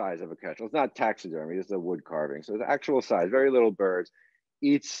of a kestrel. It's not taxidermy, this is a wood carving. So it's actual size, very little birds.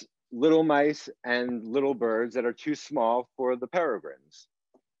 Eats little mice and little birds that are too small for the peregrines.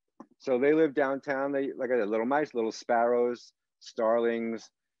 So they live downtown. They, like I said, little mice, little sparrows, starlings,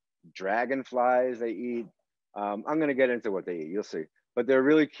 dragonflies they eat. I'm gonna get into what they eat, you'll see. But they're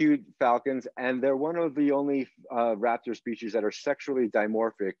really cute falcons, and they're one of the only raptor species that are sexually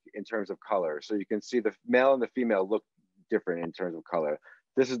dimorphic in terms of color. So you can see the male and the female look different in terms of color.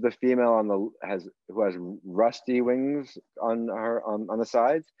 This is the female who has rusty wings on the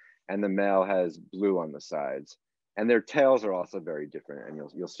sides, and the male has blue on the sides. And their tails are also very different,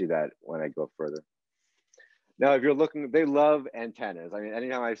 and you'll see that when I go further. Now, if you're looking, they love antennas. I mean,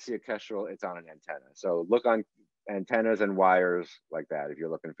 anytime I see a kestrel, it's on an antenna. So look on antennas and wires like that if you're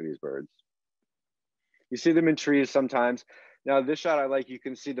looking for these birds. You see them in trees sometimes. Now, this shot I like, you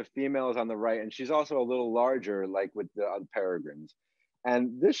can see the female is on the right, and she's also a little larger, like with the peregrines.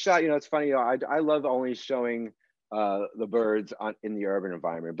 And this shot, it's funny, I love only showing the birds in the urban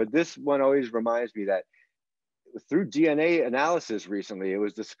environment, but this one always reminds me that through DNA analysis recently, it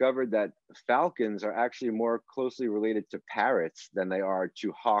was discovered that falcons are actually more closely related to parrots than they are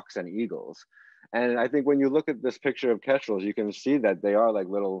to hawks and eagles. And I think when you look at this picture of kestrels, you can see that they are like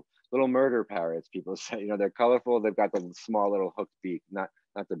little murder parrots, people say. They're colorful, they've got the small little hooked beak, not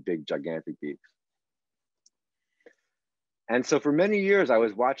the big gigantic beaks. And so for many years, I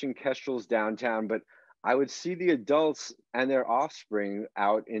was watching kestrels downtown, but I would see the adults and their offspring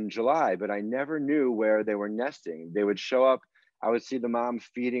out in July, but I never knew where they were nesting. They would show up, I would see the mom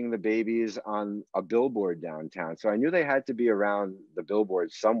feeding the babies on a billboard downtown. So I knew they had to be around the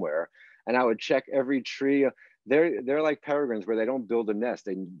billboard somewhere. And I would check every tree. They're like peregrines where they don't build a nest,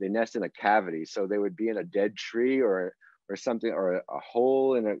 they nest in a cavity. So they would be in a dead tree or something, or a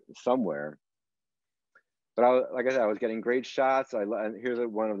hole somewhere. But like I said, I was getting great shots. And here's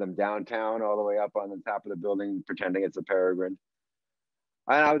one of them downtown, all the way up on the top of the building, pretending it's a peregrine.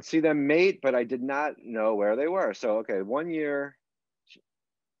 And I would see them mate, but I did not know where they were. So, okay, one year,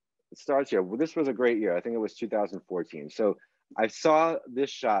 it starts here. Well, this was a great year. I think it was 2014. So I saw this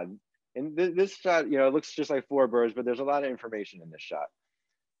shot. And this shot, it looks just like four birds, but there's a lot of information in this shot.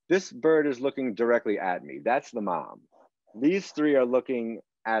 This bird is looking directly at me. That's the mom. These three are looking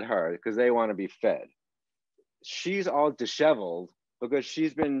at her because they want to be fed. She's all disheveled because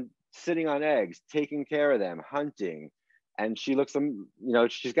she's been sitting on eggs, taking care of them, hunting, and she looks, you know,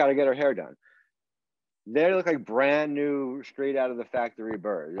 she's got to get her hair done. They look like brand new, straight out of the factory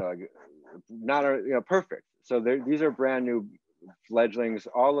bird, you know, like, not a, you know, perfect. So these are brand new fledglings,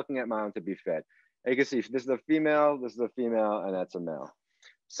 all looking at mom to be fed. And you can see this is a female, this is a female, and that's a male.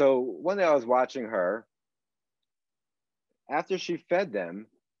 So one day I was watching her. After she fed them,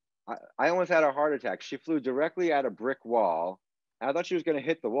 I almost had a heart attack. She flew directly at a brick wall. And I thought she was going to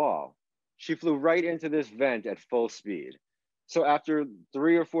hit the wall. She flew right into this vent at full speed. So after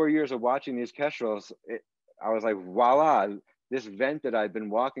 3 or 4 years of watching these kestrels, I was like, voila, this vent that I've been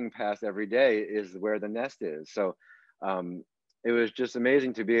walking past every day is where the nest is. So it was just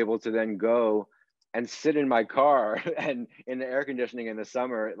amazing to be able to then go and sit in my car and in the air conditioning in the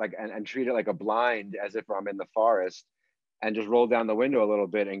summer, like, and treat it like a blind, as if I'm in the forest, and just roll down the window a little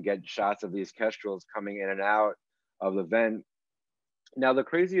bit and get shots of these kestrels coming in and out of the vent. Now, the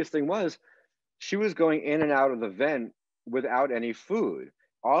craziest thing was she was going in and out of the vent without any food.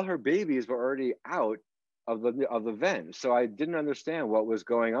 All her babies were already out of the vent. So I didn't understand what was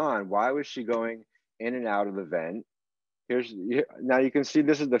going on. Why was she going in and out of the vent? Now you can see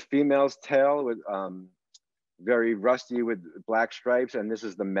this is the female's tail with very rusty with black stripes, and this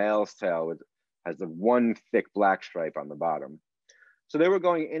is the male's tail with has the one thick black stripe on the bottom. So they were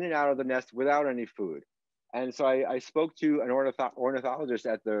going in and out of the nest without any food. And so I spoke to an ornithologist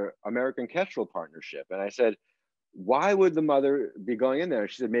at the American Kestrel Partnership, and I said, why would the mother be going in there?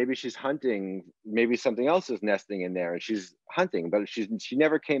 She said, maybe she's hunting, maybe something else is nesting in there and she's hunting, but she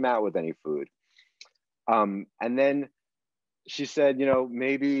never came out with any food. And then she said, you know,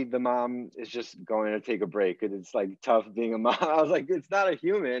 maybe the mom is just going to take a break because it's like tough being a mom. I was like, it's not a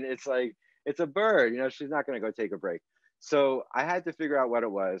human, it's like, it's a bird, you know, she's not going to go take a break. So I had to figure out what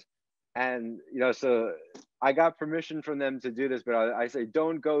it was. And, you know, so I got permission from them to do this, but I say,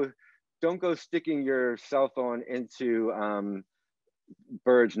 don't go sticking your cell phone into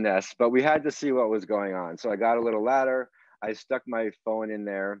birds' nests. But we had to see what was going on. So I got a little ladder, I stuck my phone in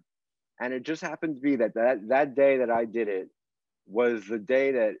there, and it just happened to be that day that I did it was the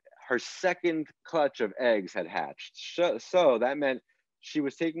day that her second clutch of eggs had hatched. So that meant she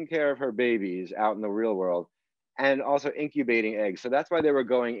was taking care of her babies out in the real world and also incubating eggs. So that's why they were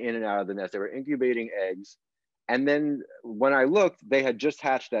going in and out of the nest. They were incubating eggs. And then when I looked, they had just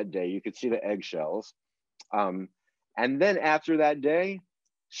hatched that day. You could see the eggshells. And then after that day,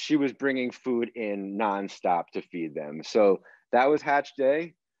 she was bringing food in nonstop to feed them. So that was hatch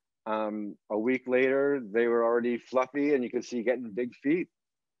day. A week later, they were already fluffy and you could see getting big feet.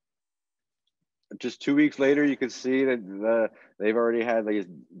 Just 2 weeks later, you could see that they've already had these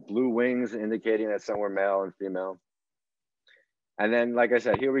blue wings indicating that some were male and female. And then, like I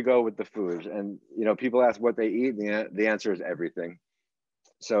said, here we go with the foods. And, you know, people ask what they eat. The answer is everything.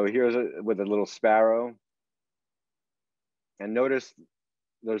 So here's with a little sparrow. And notice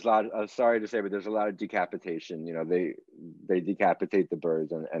there's a lot, sorry to say, but there's a lot of decapitation. You know, they decapitate the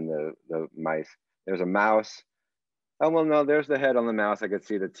birds and the mice. There's a mouse. Oh, well, no, there's the head on the mouse. I could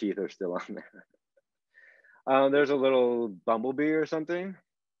see the teeth are still on there. There's a little bumblebee or something.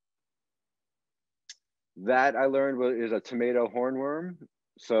 That I learned is a tomato hornworm.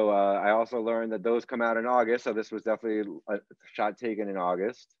 So I also learned that those come out in August. So this was definitely a shot taken in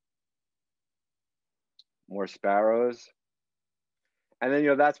August. More sparrows. And then, you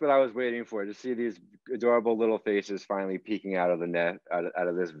know, that's what I was waiting for, to see these adorable little faces finally peeking out of the net, out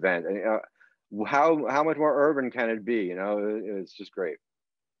of this vent. And how much more urban can it be? You know, it's just great.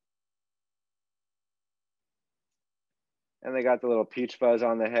 And they got the little peach fuzz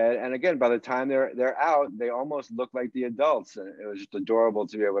on the head. And again, by the time they're out, they almost look like the adults. And it was just adorable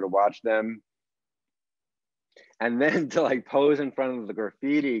to be able to watch them. And then to like pose in front of the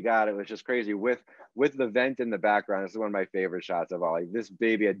graffiti, God, it was just crazy with the vent in the background. This is one of my favorite shots of all. Like, this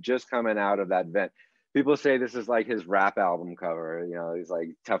baby had just coming out of that vent. People say this is like his rap album cover. You know, he's like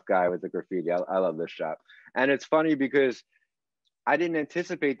tough guy with the graffiti. I love this shot. And it's funny because I didn't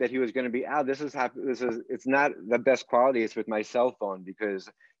anticipate that he was going to be out. It's not the best quality. It's with my cell phone because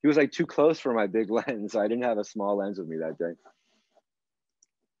he was like too close for my big lens. So I didn't have a small lens with me that day.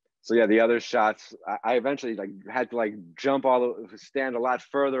 So yeah, the other shots, I eventually like had to like stand a lot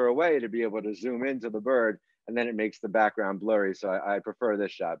further away to be able to zoom into the bird, and then it makes the background blurry. So I prefer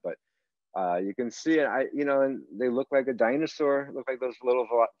this shot, but you can see it. You know, and they look like a dinosaur, look like those little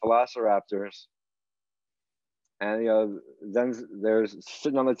velociraptors. And, you know, then there's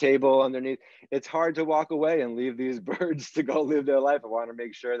sitting on the table underneath. It's hard to walk away and leave these birds to go live their life. I want to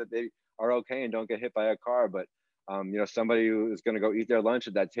make sure that they are okay and don't get hit by a car. But, you know, somebody who is going to go eat their lunch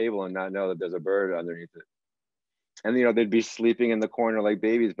at that table and not know that there's a bird underneath it. And, you know, they'd be sleeping in the corner like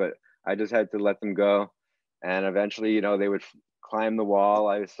babies, but I just had to let them go. And eventually, you know, they would climb the wall,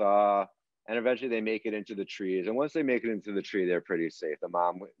 I saw, and eventually they make it into the trees. And once they make it into the tree, they're pretty safe. The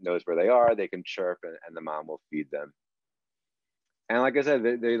mom knows where they are, they can chirp, and the mom will feed them. And like I said,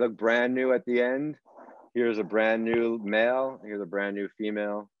 they look brand new at the end. Here's a brand new male, here's a brand new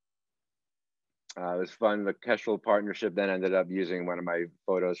female. It was fun. The Kestrel partnership then ended up using one of my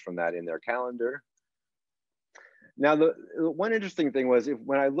photos from that in their calendar. Now, the one interesting thing was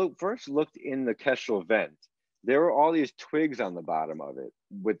when I first looked in the Kestrel vent, there were all these twigs on the bottom of it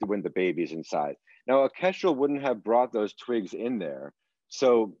with the babies inside. Now, a Kestrel wouldn't have brought those twigs in there.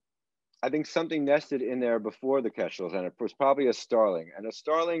 So I think something nested in there before the Kestrels, and it was probably a starling. And a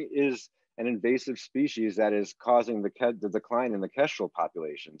starling is an invasive species that is causing the decline in the Kestrel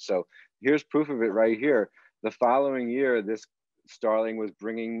population. So here's proof of it right here. The following year, this starling was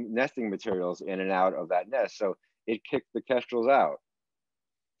bringing nesting materials in and out of that nest. So it kicked the Kestrels out.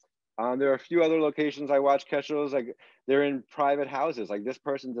 There are a few other locations I watch Kestrels, like they're in private houses. Like this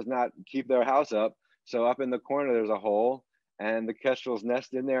person does not keep their house up. So up in the corner, there's a hole and the Kestrels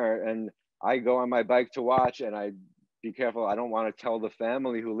nest in there. And I go on my bike to watch, and I be careful. I don't want to tell the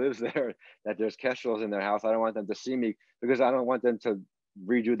family who lives there that there's Kestrels in their house. I don't want them to see me because I don't want them to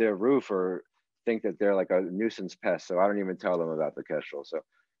redo their roof or think that they're like a nuisance pest. So I don't even tell them about the Kestrels. So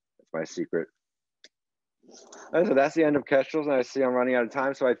that's my secret. So that's the end of Kestrels, and I see I'm running out of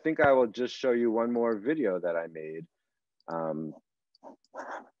time. So I think I will just show you one more video that I made.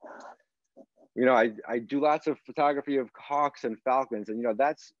 You know, I do lots of photography of hawks and falcons, and you know,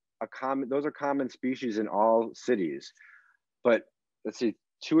 those are common species in all cities. But let's see,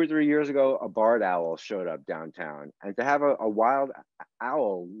 2 or 3 years ago, a barred owl showed up downtown, and to have a wild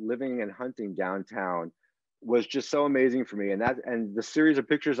owl living and hunting downtown was just so amazing for me. And the series of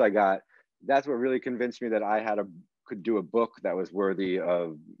pictures I got, that's what really convinced me that I could do a book that was worthy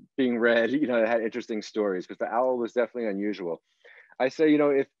of being read. You know, it had interesting stories because the owl was definitely unusual. I say, you know,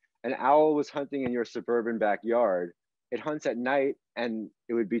 if an owl was hunting in your suburban backyard, it hunts at night and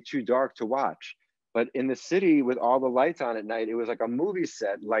it would be too dark to watch. But in the city with all the lights on at night, it was like a movie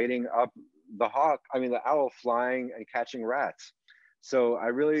set lighting up the owl flying and catching rats. So I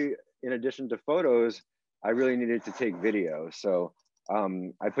really, in addition to photos, I really needed to take video. So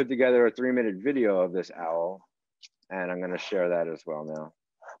I put together a 3-minute video of this owl, and I'm going to share that as well now.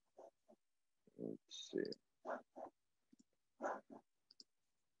 Let's see.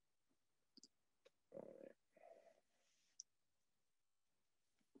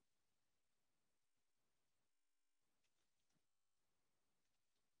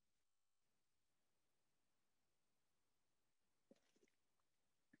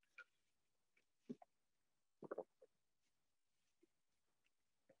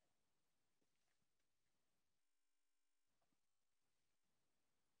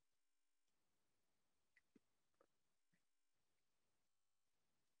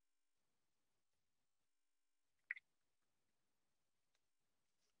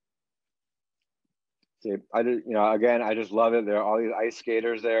 See, again, I just love it. There are all these ice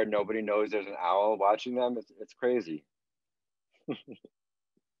skaters there. Nobody knows there's an owl watching them. It's crazy.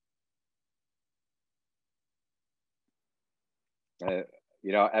 You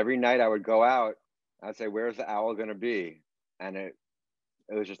know, every night I would go out, I'd say, where's the owl going to be? And it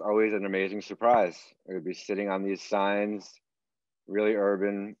was just always an amazing surprise. It would be sitting on these signs, really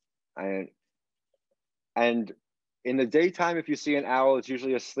urban. And in the daytime, if you see an owl, it's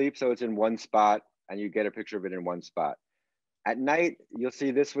usually asleep. So it's in one spot and you get a picture of it in one spot. At night, you'll see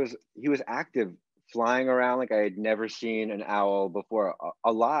he was active, flying around like I had never seen an owl before,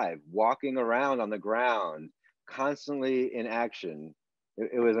 alive, walking around on the ground, constantly in action.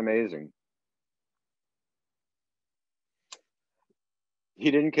 It was amazing.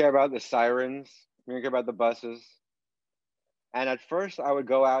 He didn't care about the sirens. He didn't care about the buses. And at first I would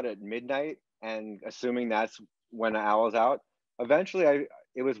go out at midnight and assuming that's when an owl's out. Eventually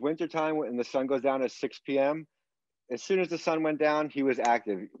it was wintertime when the sun goes down at 6 p.m. As soon as the sun went down, he was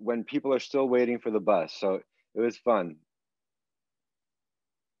active when people are still waiting for the bus. So it was fun.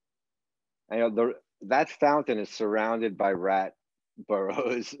 And that fountain is surrounded by rat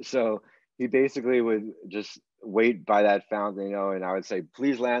burrows. So he basically would just wait by that fountain, you know, and I would say,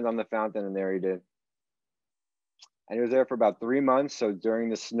 please land on the fountain. And there he did. And he was there for about 3 months. So during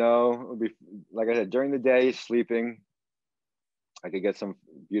the snow, it would be, like I said, during the day, sleeping. I could get some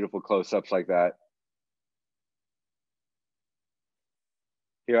beautiful close-ups like that.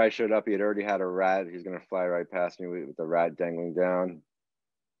 Here I showed up, he had already had a rat. He's gonna fly right past me with the rat dangling down.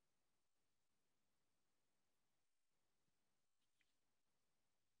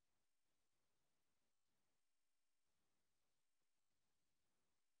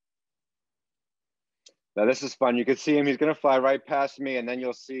 Now this is fun. You can see him, he's gonna fly right past me, and then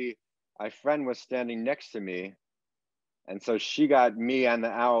you'll see my friend was standing next to me. And so she got me and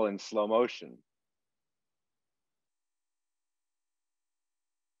the owl in slow motion.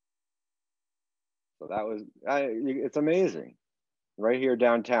 So that was, it's amazing. Right here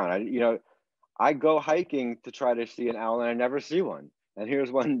downtown. I go hiking to try to see an owl and I never see one. And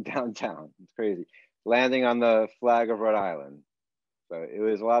here's one downtown. It's crazy. Landing on the flag of Rhode Island. So it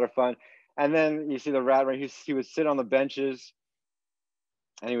was a lot of fun. And then you see the rat, right? He would sit on the benches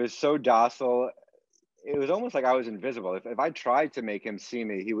and he was so docile. It was almost like I was invisible. If I tried to make him see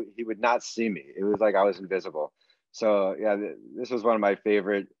me, he would not see me. It was like I was invisible. So yeah, this was one of my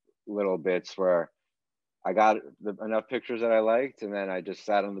favorite little bits where I got enough pictures that I liked, and then I just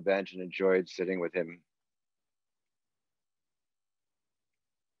sat on the bench and enjoyed sitting with him.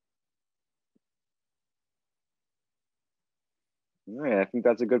 All right, I think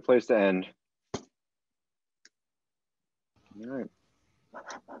that's a good place to end. All right.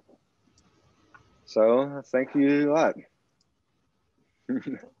 So thank you a lot.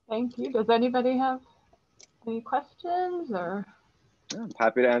 Thank you. Does anybody have any questions or? Yeah, I'm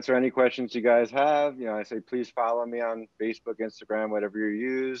happy to answer any questions you guys have. I say please follow me on Facebook, Instagram, whatever you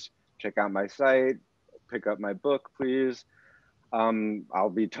use. Check out my site. Pick up my book, please. I'll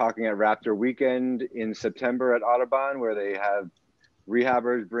be talking at Raptor Weekend in September at Audubon, where they have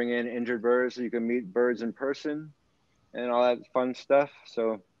rehabbers bring in injured birds so you can meet birds in person and all that fun stuff.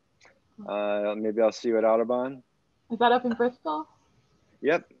 So maybe I'll see you at Audubon. Is that up in Bristol?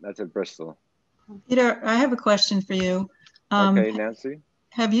 Yep, that's at Bristol. Peter, I have a question for you. Okay, Nancy.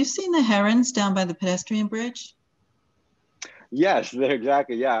 Have you seen the herons down by the pedestrian bridge? Yes,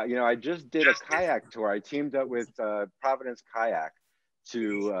 exactly. Yeah, I just did a kayak tour. I teamed up with Providence Kayak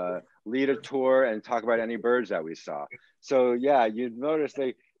to lead a tour and talk about any birds that we saw. So yeah, you'd notice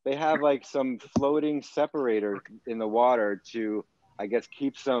they have like some floating separator in the water to, I guess,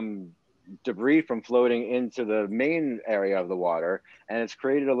 keep some debris from floating into the main area of the water. And it's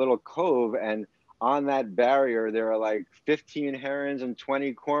created a little cove, and on that barrier, there are like 15 herons and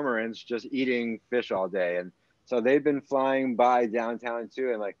 20 cormorants just eating fish all day. And so they've been flying by downtown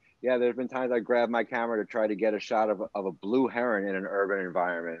too. And like, yeah, there's been times I grab my camera to try to get a shot of a blue heron in an urban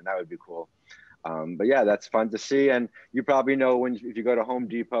environment, and that would be cool. But yeah, that's fun to see. And you probably know if you go to Home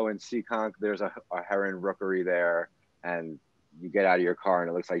Depot in Seekonk, there's a heron rookery there, and you get out of your car and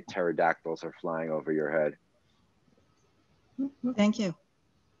it looks like pterodactyls are flying over your head. Thank you.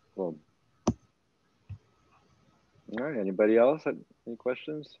 Cool. All right, anybody else? Any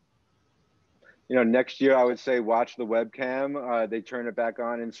questions? Next year I would say watch the webcam. They turn it back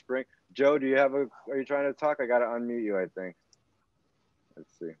on in spring. Joe, are you trying to talk? I gotta unmute you, I think.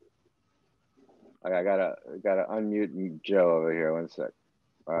 Let's see. I gotta unmute Joe over here. One sec.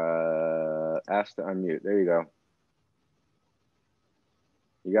 Ask to unmute. There you go.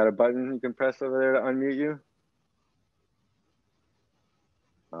 You got a button you can press over there to unmute you?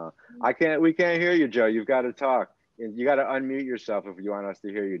 We can't hear you, Joe. You've got to talk. You got to unmute yourself if you want us to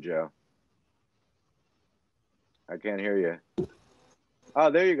hear you, Joe. I can't hear you. Oh,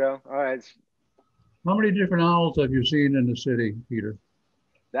 there you go. All right. How many different owls have you seen in the city, Peter?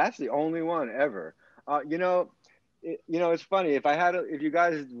 That's the only one ever. It's funny. If you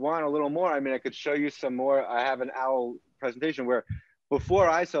guys want a little more, I mean, I could show you some more. I have an owl presentation where before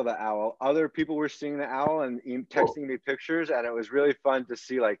I saw the owl, other people were seeing the owl and texting me pictures, and it was really fun to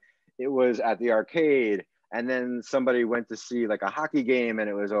see. Like, it was at the arcade, and then somebody went to see like a hockey game, and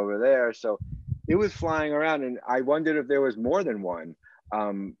it was over there. So it was flying around, and I wondered if there was more than one.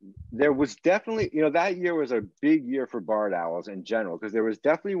 There was definitely, that year was a big year for barred owls in general, because there was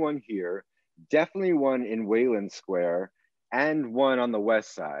definitely one here, definitely one in Wayland Square, and one on the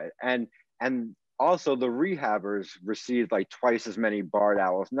west side. And also the rehabbers received like twice as many barred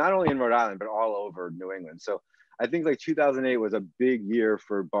owls, not only in Rhode Island, but all over New England. So I think like 2008 was a big year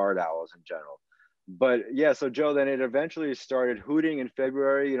for barred owls in general. But yeah, so Joe, then it eventually started hooting in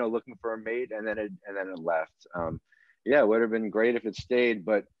February, looking for a mate, and then it left. Yeah, it would have been great if it stayed,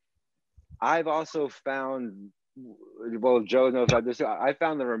 but I've also found, well, Joe knows about this, I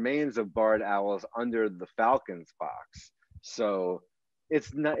found the remains of barred owls under the Falcons box. So it's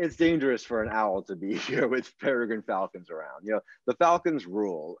dangerous for an owl to be here with peregrine falcons around. The Falcons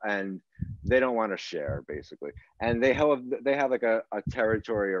rule, and they don't want to share, basically. And they have like a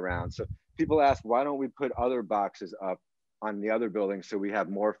territory around. So people ask, why don't we put other boxes up on the other buildings so we have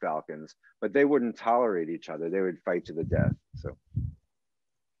more falcons? But they wouldn't tolerate each other. They would fight to the death.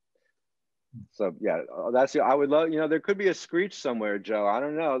 So yeah, I would love, there could be a screech somewhere, Joe. I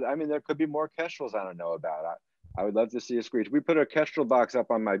don't know. I mean, there could be more kestrels I don't know about. I would love to see a screech. We put a kestrel box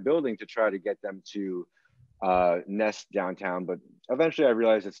up on my building to try to get them to nest downtown, but eventually I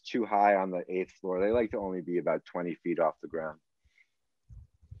realized it's too high on the 8th floor. They like to only be about 20 feet off the ground.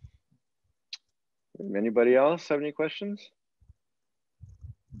 Anybody else have any questions?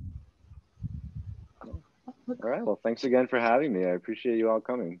 All right, well, thanks again for having me. I appreciate you all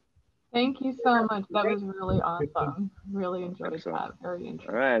coming. Thank you so much. That was really awesome. Really enjoyed that. Very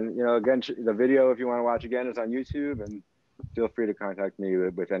interesting. All right, and you know, again, the video, if you want to watch again, is on YouTube, and feel free to contact me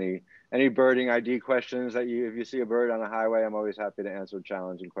with any birding ID questions that if you see a bird on the highway, I'm always happy to answer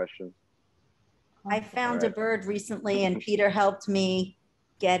challenging questions. I found a bird recently, and Peter helped me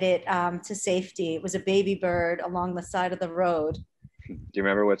get it to safety. It was a baby bird along the side of the road. Do you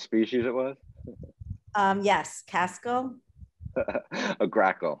remember what species it was? Yes, Casco. A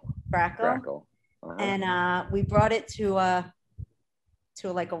grackle. Grackle. And we brought it to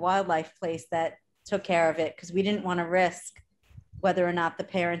like a wildlife place that took care of it, because we didn't want to risk whether or not the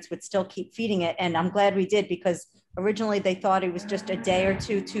parents would still keep feeding it. And I'm glad we did, because originally they thought it was just a day or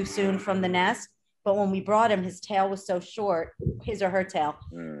two too soon from the nest. But when we brought him, his tail was so short, his or her tail,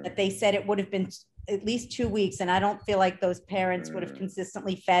 that they said it would have been at least 2 weeks. And I don't feel like those parents would have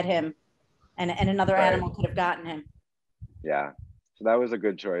consistently fed him, and another animal could have gotten him. Yeah, so that was a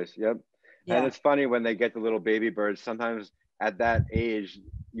good choice. Yep. Yeah. And it's funny when they get the little baby birds, sometimes at that age,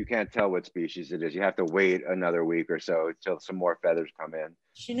 you can't tell what species it is. You have to wait another week or so until some more feathers come in.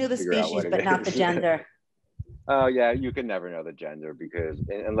 She knew the species, but not the gender. Oh yeah, you can never know the gender, because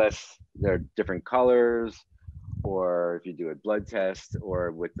unless they're different colors, or if you do a blood test,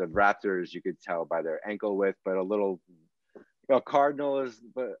 or with the raptors, you could tell by their ankle width. But a cardinal is,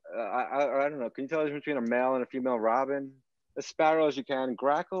 but I don't know. Can you tell the difference between a male and a female robin? As sparrows, you can.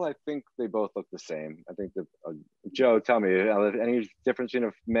 Grackle, I think they both look the same. I think Joe, tell me, any difference between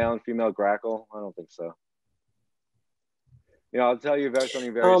a male and female grackle? I don't think so. You know, I'll tell you about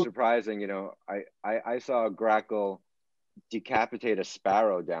something very surprising. You know, I saw a grackle decapitate a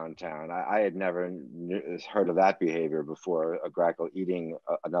sparrow downtown. I had never heard of that behavior before, a grackle eating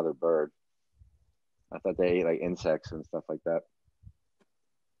another bird. I thought they ate like insects and stuff like that.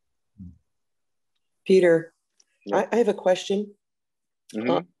 Peter, yeah. I have a question.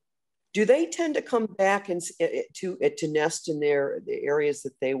 Mm-hmm. Do they tend to come back and to nest in the areas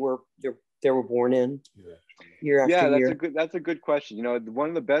that they were born in? Year after year? That's a good question. You know, one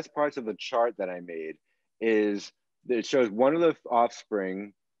of the best parts of the chart that I made is that it shows one of the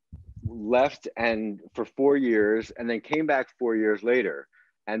offspring left and for 4 years, and then came back 4 years later.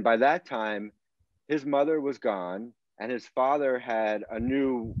 And by that time, his mother was gone and his father had a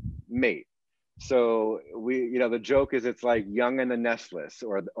new mate. So the joke is it's like Young and the Nestless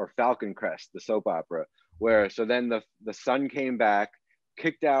or Falcon Crest, the soap opera, where so then the son came back,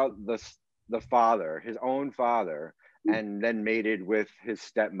 kicked out the father, his own father, and then mated with his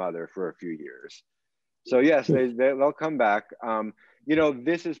stepmother for a few years. So yes, they'll come back. You know,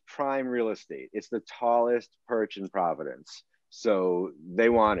 this is prime real estate. It's the tallest perch in Providence. So they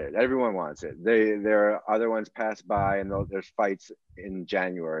want it. Everyone wants it. There are other ones pass by, and there's fights in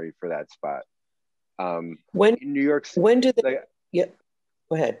January for that spot. When in New York City, when do they? Yeah,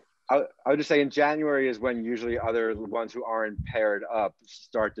 go ahead. I would just say in January is when usually other ones who aren't paired up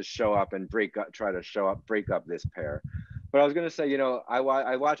start to show up and break up this pair. But I was going to say, you know, I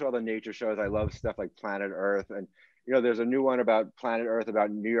watch all the nature shows. I love stuff like Planet Earth, and you know, there's a new one about Planet Earth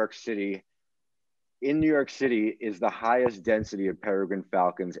about New York City. In New York City is the highest density of peregrine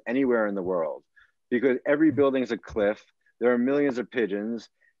falcons anywhere in the world, because every building is a cliff. There are millions of pigeons.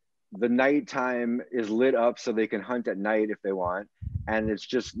 The nighttime is lit up so they can hunt at night if they want. And it's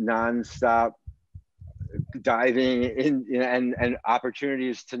just nonstop diving in and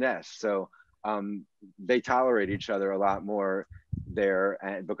opportunities to nest. So they tolerate each other a lot more there,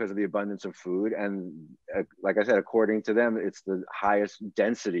 and because of the abundance of food. And like I said, according to them, it's the highest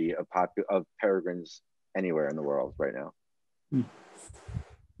density of peregrines anywhere in the world right now.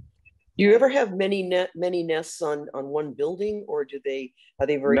 Do you ever have many nests on one building, or are they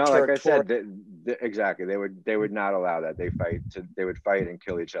very no, territorial? like I said, exactly. They would not allow that. They would fight and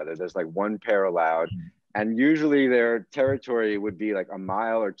kill each other. There's like one pair allowed, and usually their territory would be like a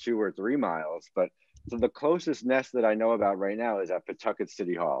mile or 2 or 3 miles. But so the closest nest that I know about right now is at Pawtucket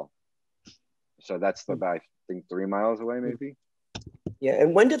City Hall. So that's I think 3 miles away, maybe. Yeah,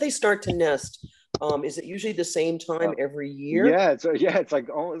 and when do they start to nest? Is it usually the same time every year? Yeah, it's like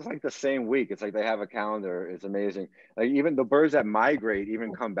the same week. It's like they have a calendar. It's amazing. Like even the birds that migrate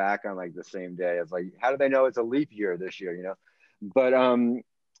even come back on like the same day. It's like, how do they know it's a leap year this year? You know, but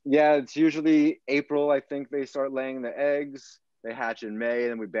yeah, it's usually April. I think they start laying the eggs. They hatch in May,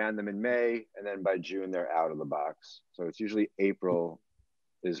 and then we ban them in May, and then by June they're out of the box. So it's usually April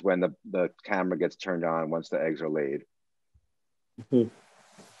is when the camera gets turned on once the eggs are laid.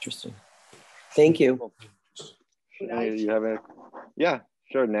 Interesting. Thank you. You have a, yeah,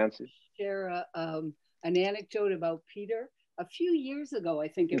 sure, Nancy. Share an anecdote about Peter. A few years ago, I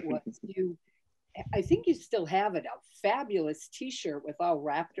think it was, I think you still have it, a fabulous t-shirt with all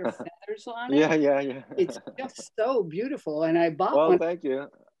raptor feathers on it. Yeah. It's just so beautiful. And I bought one. Well, thank you.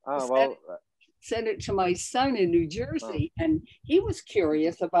 Sent it to my son in New Jersey, and he was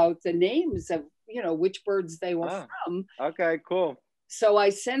curious about the names of, which birds they were from. Okay, cool. So I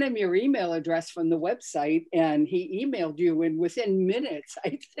sent him your email address from the website, and he emailed you, and within minutes,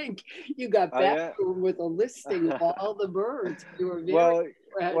 I think you got back to him with a listing of all the birds. You were very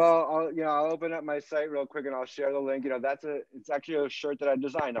impressed. Well, I'll open up my site real quick and I'll share the link. It's actually a shirt that I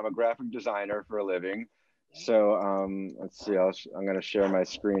designed. I'm a graphic designer for a living. So let's see, I'm going to share my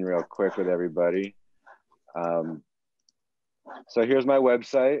screen real quick with everybody. So here's my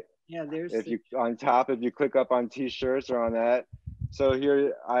website. Yeah, there's if you click up on t-shirts or on that. So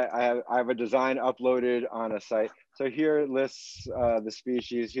here I have a design uploaded on a site. So here it lists the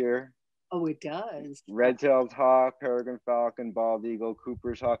species here. Oh, it does. Red-tailed hawk, peregrine falcon, bald eagle,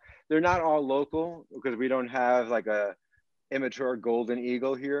 Cooper's hawk. They're not all local because we don't have like a immature golden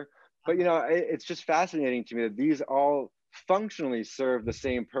eagle here. But it's just fascinating to me that these all functionally serve the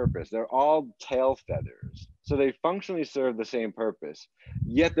same purpose. They're all tail feathers. So they functionally serve the same purpose,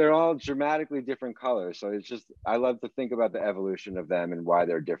 yet they're all dramatically different colors. So it's just, I love to think about the evolution of them and why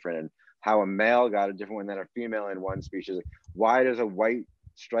they're different and how a male got a different one than a female in one species. Why does a white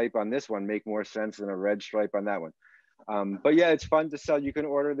stripe on this one make more sense than a red stripe on that one? But yeah, it's fun to sell. You can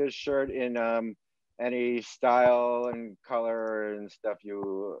order this shirt in any style and color and stuff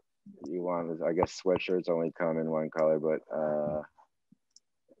you want. I guess sweatshirts only come in one color, but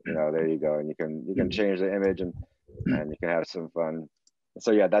there you go. And you can change the image and you can have some fun.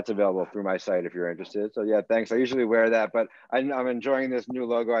 So yeah, that's available through my site if you're interested. So yeah, thanks. I usually wear that, but I'm enjoying this new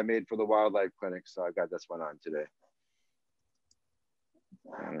logo I made for the wildlife clinic. So I got this one on today.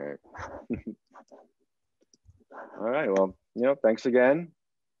 All right. All right. Well, thanks again.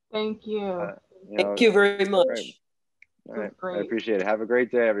 Thank you. Thank you very much. All right. I appreciate it. Have a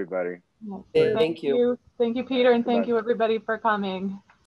great day, everybody. Thank you. Thank you, Peter, and thank you, everybody, for coming.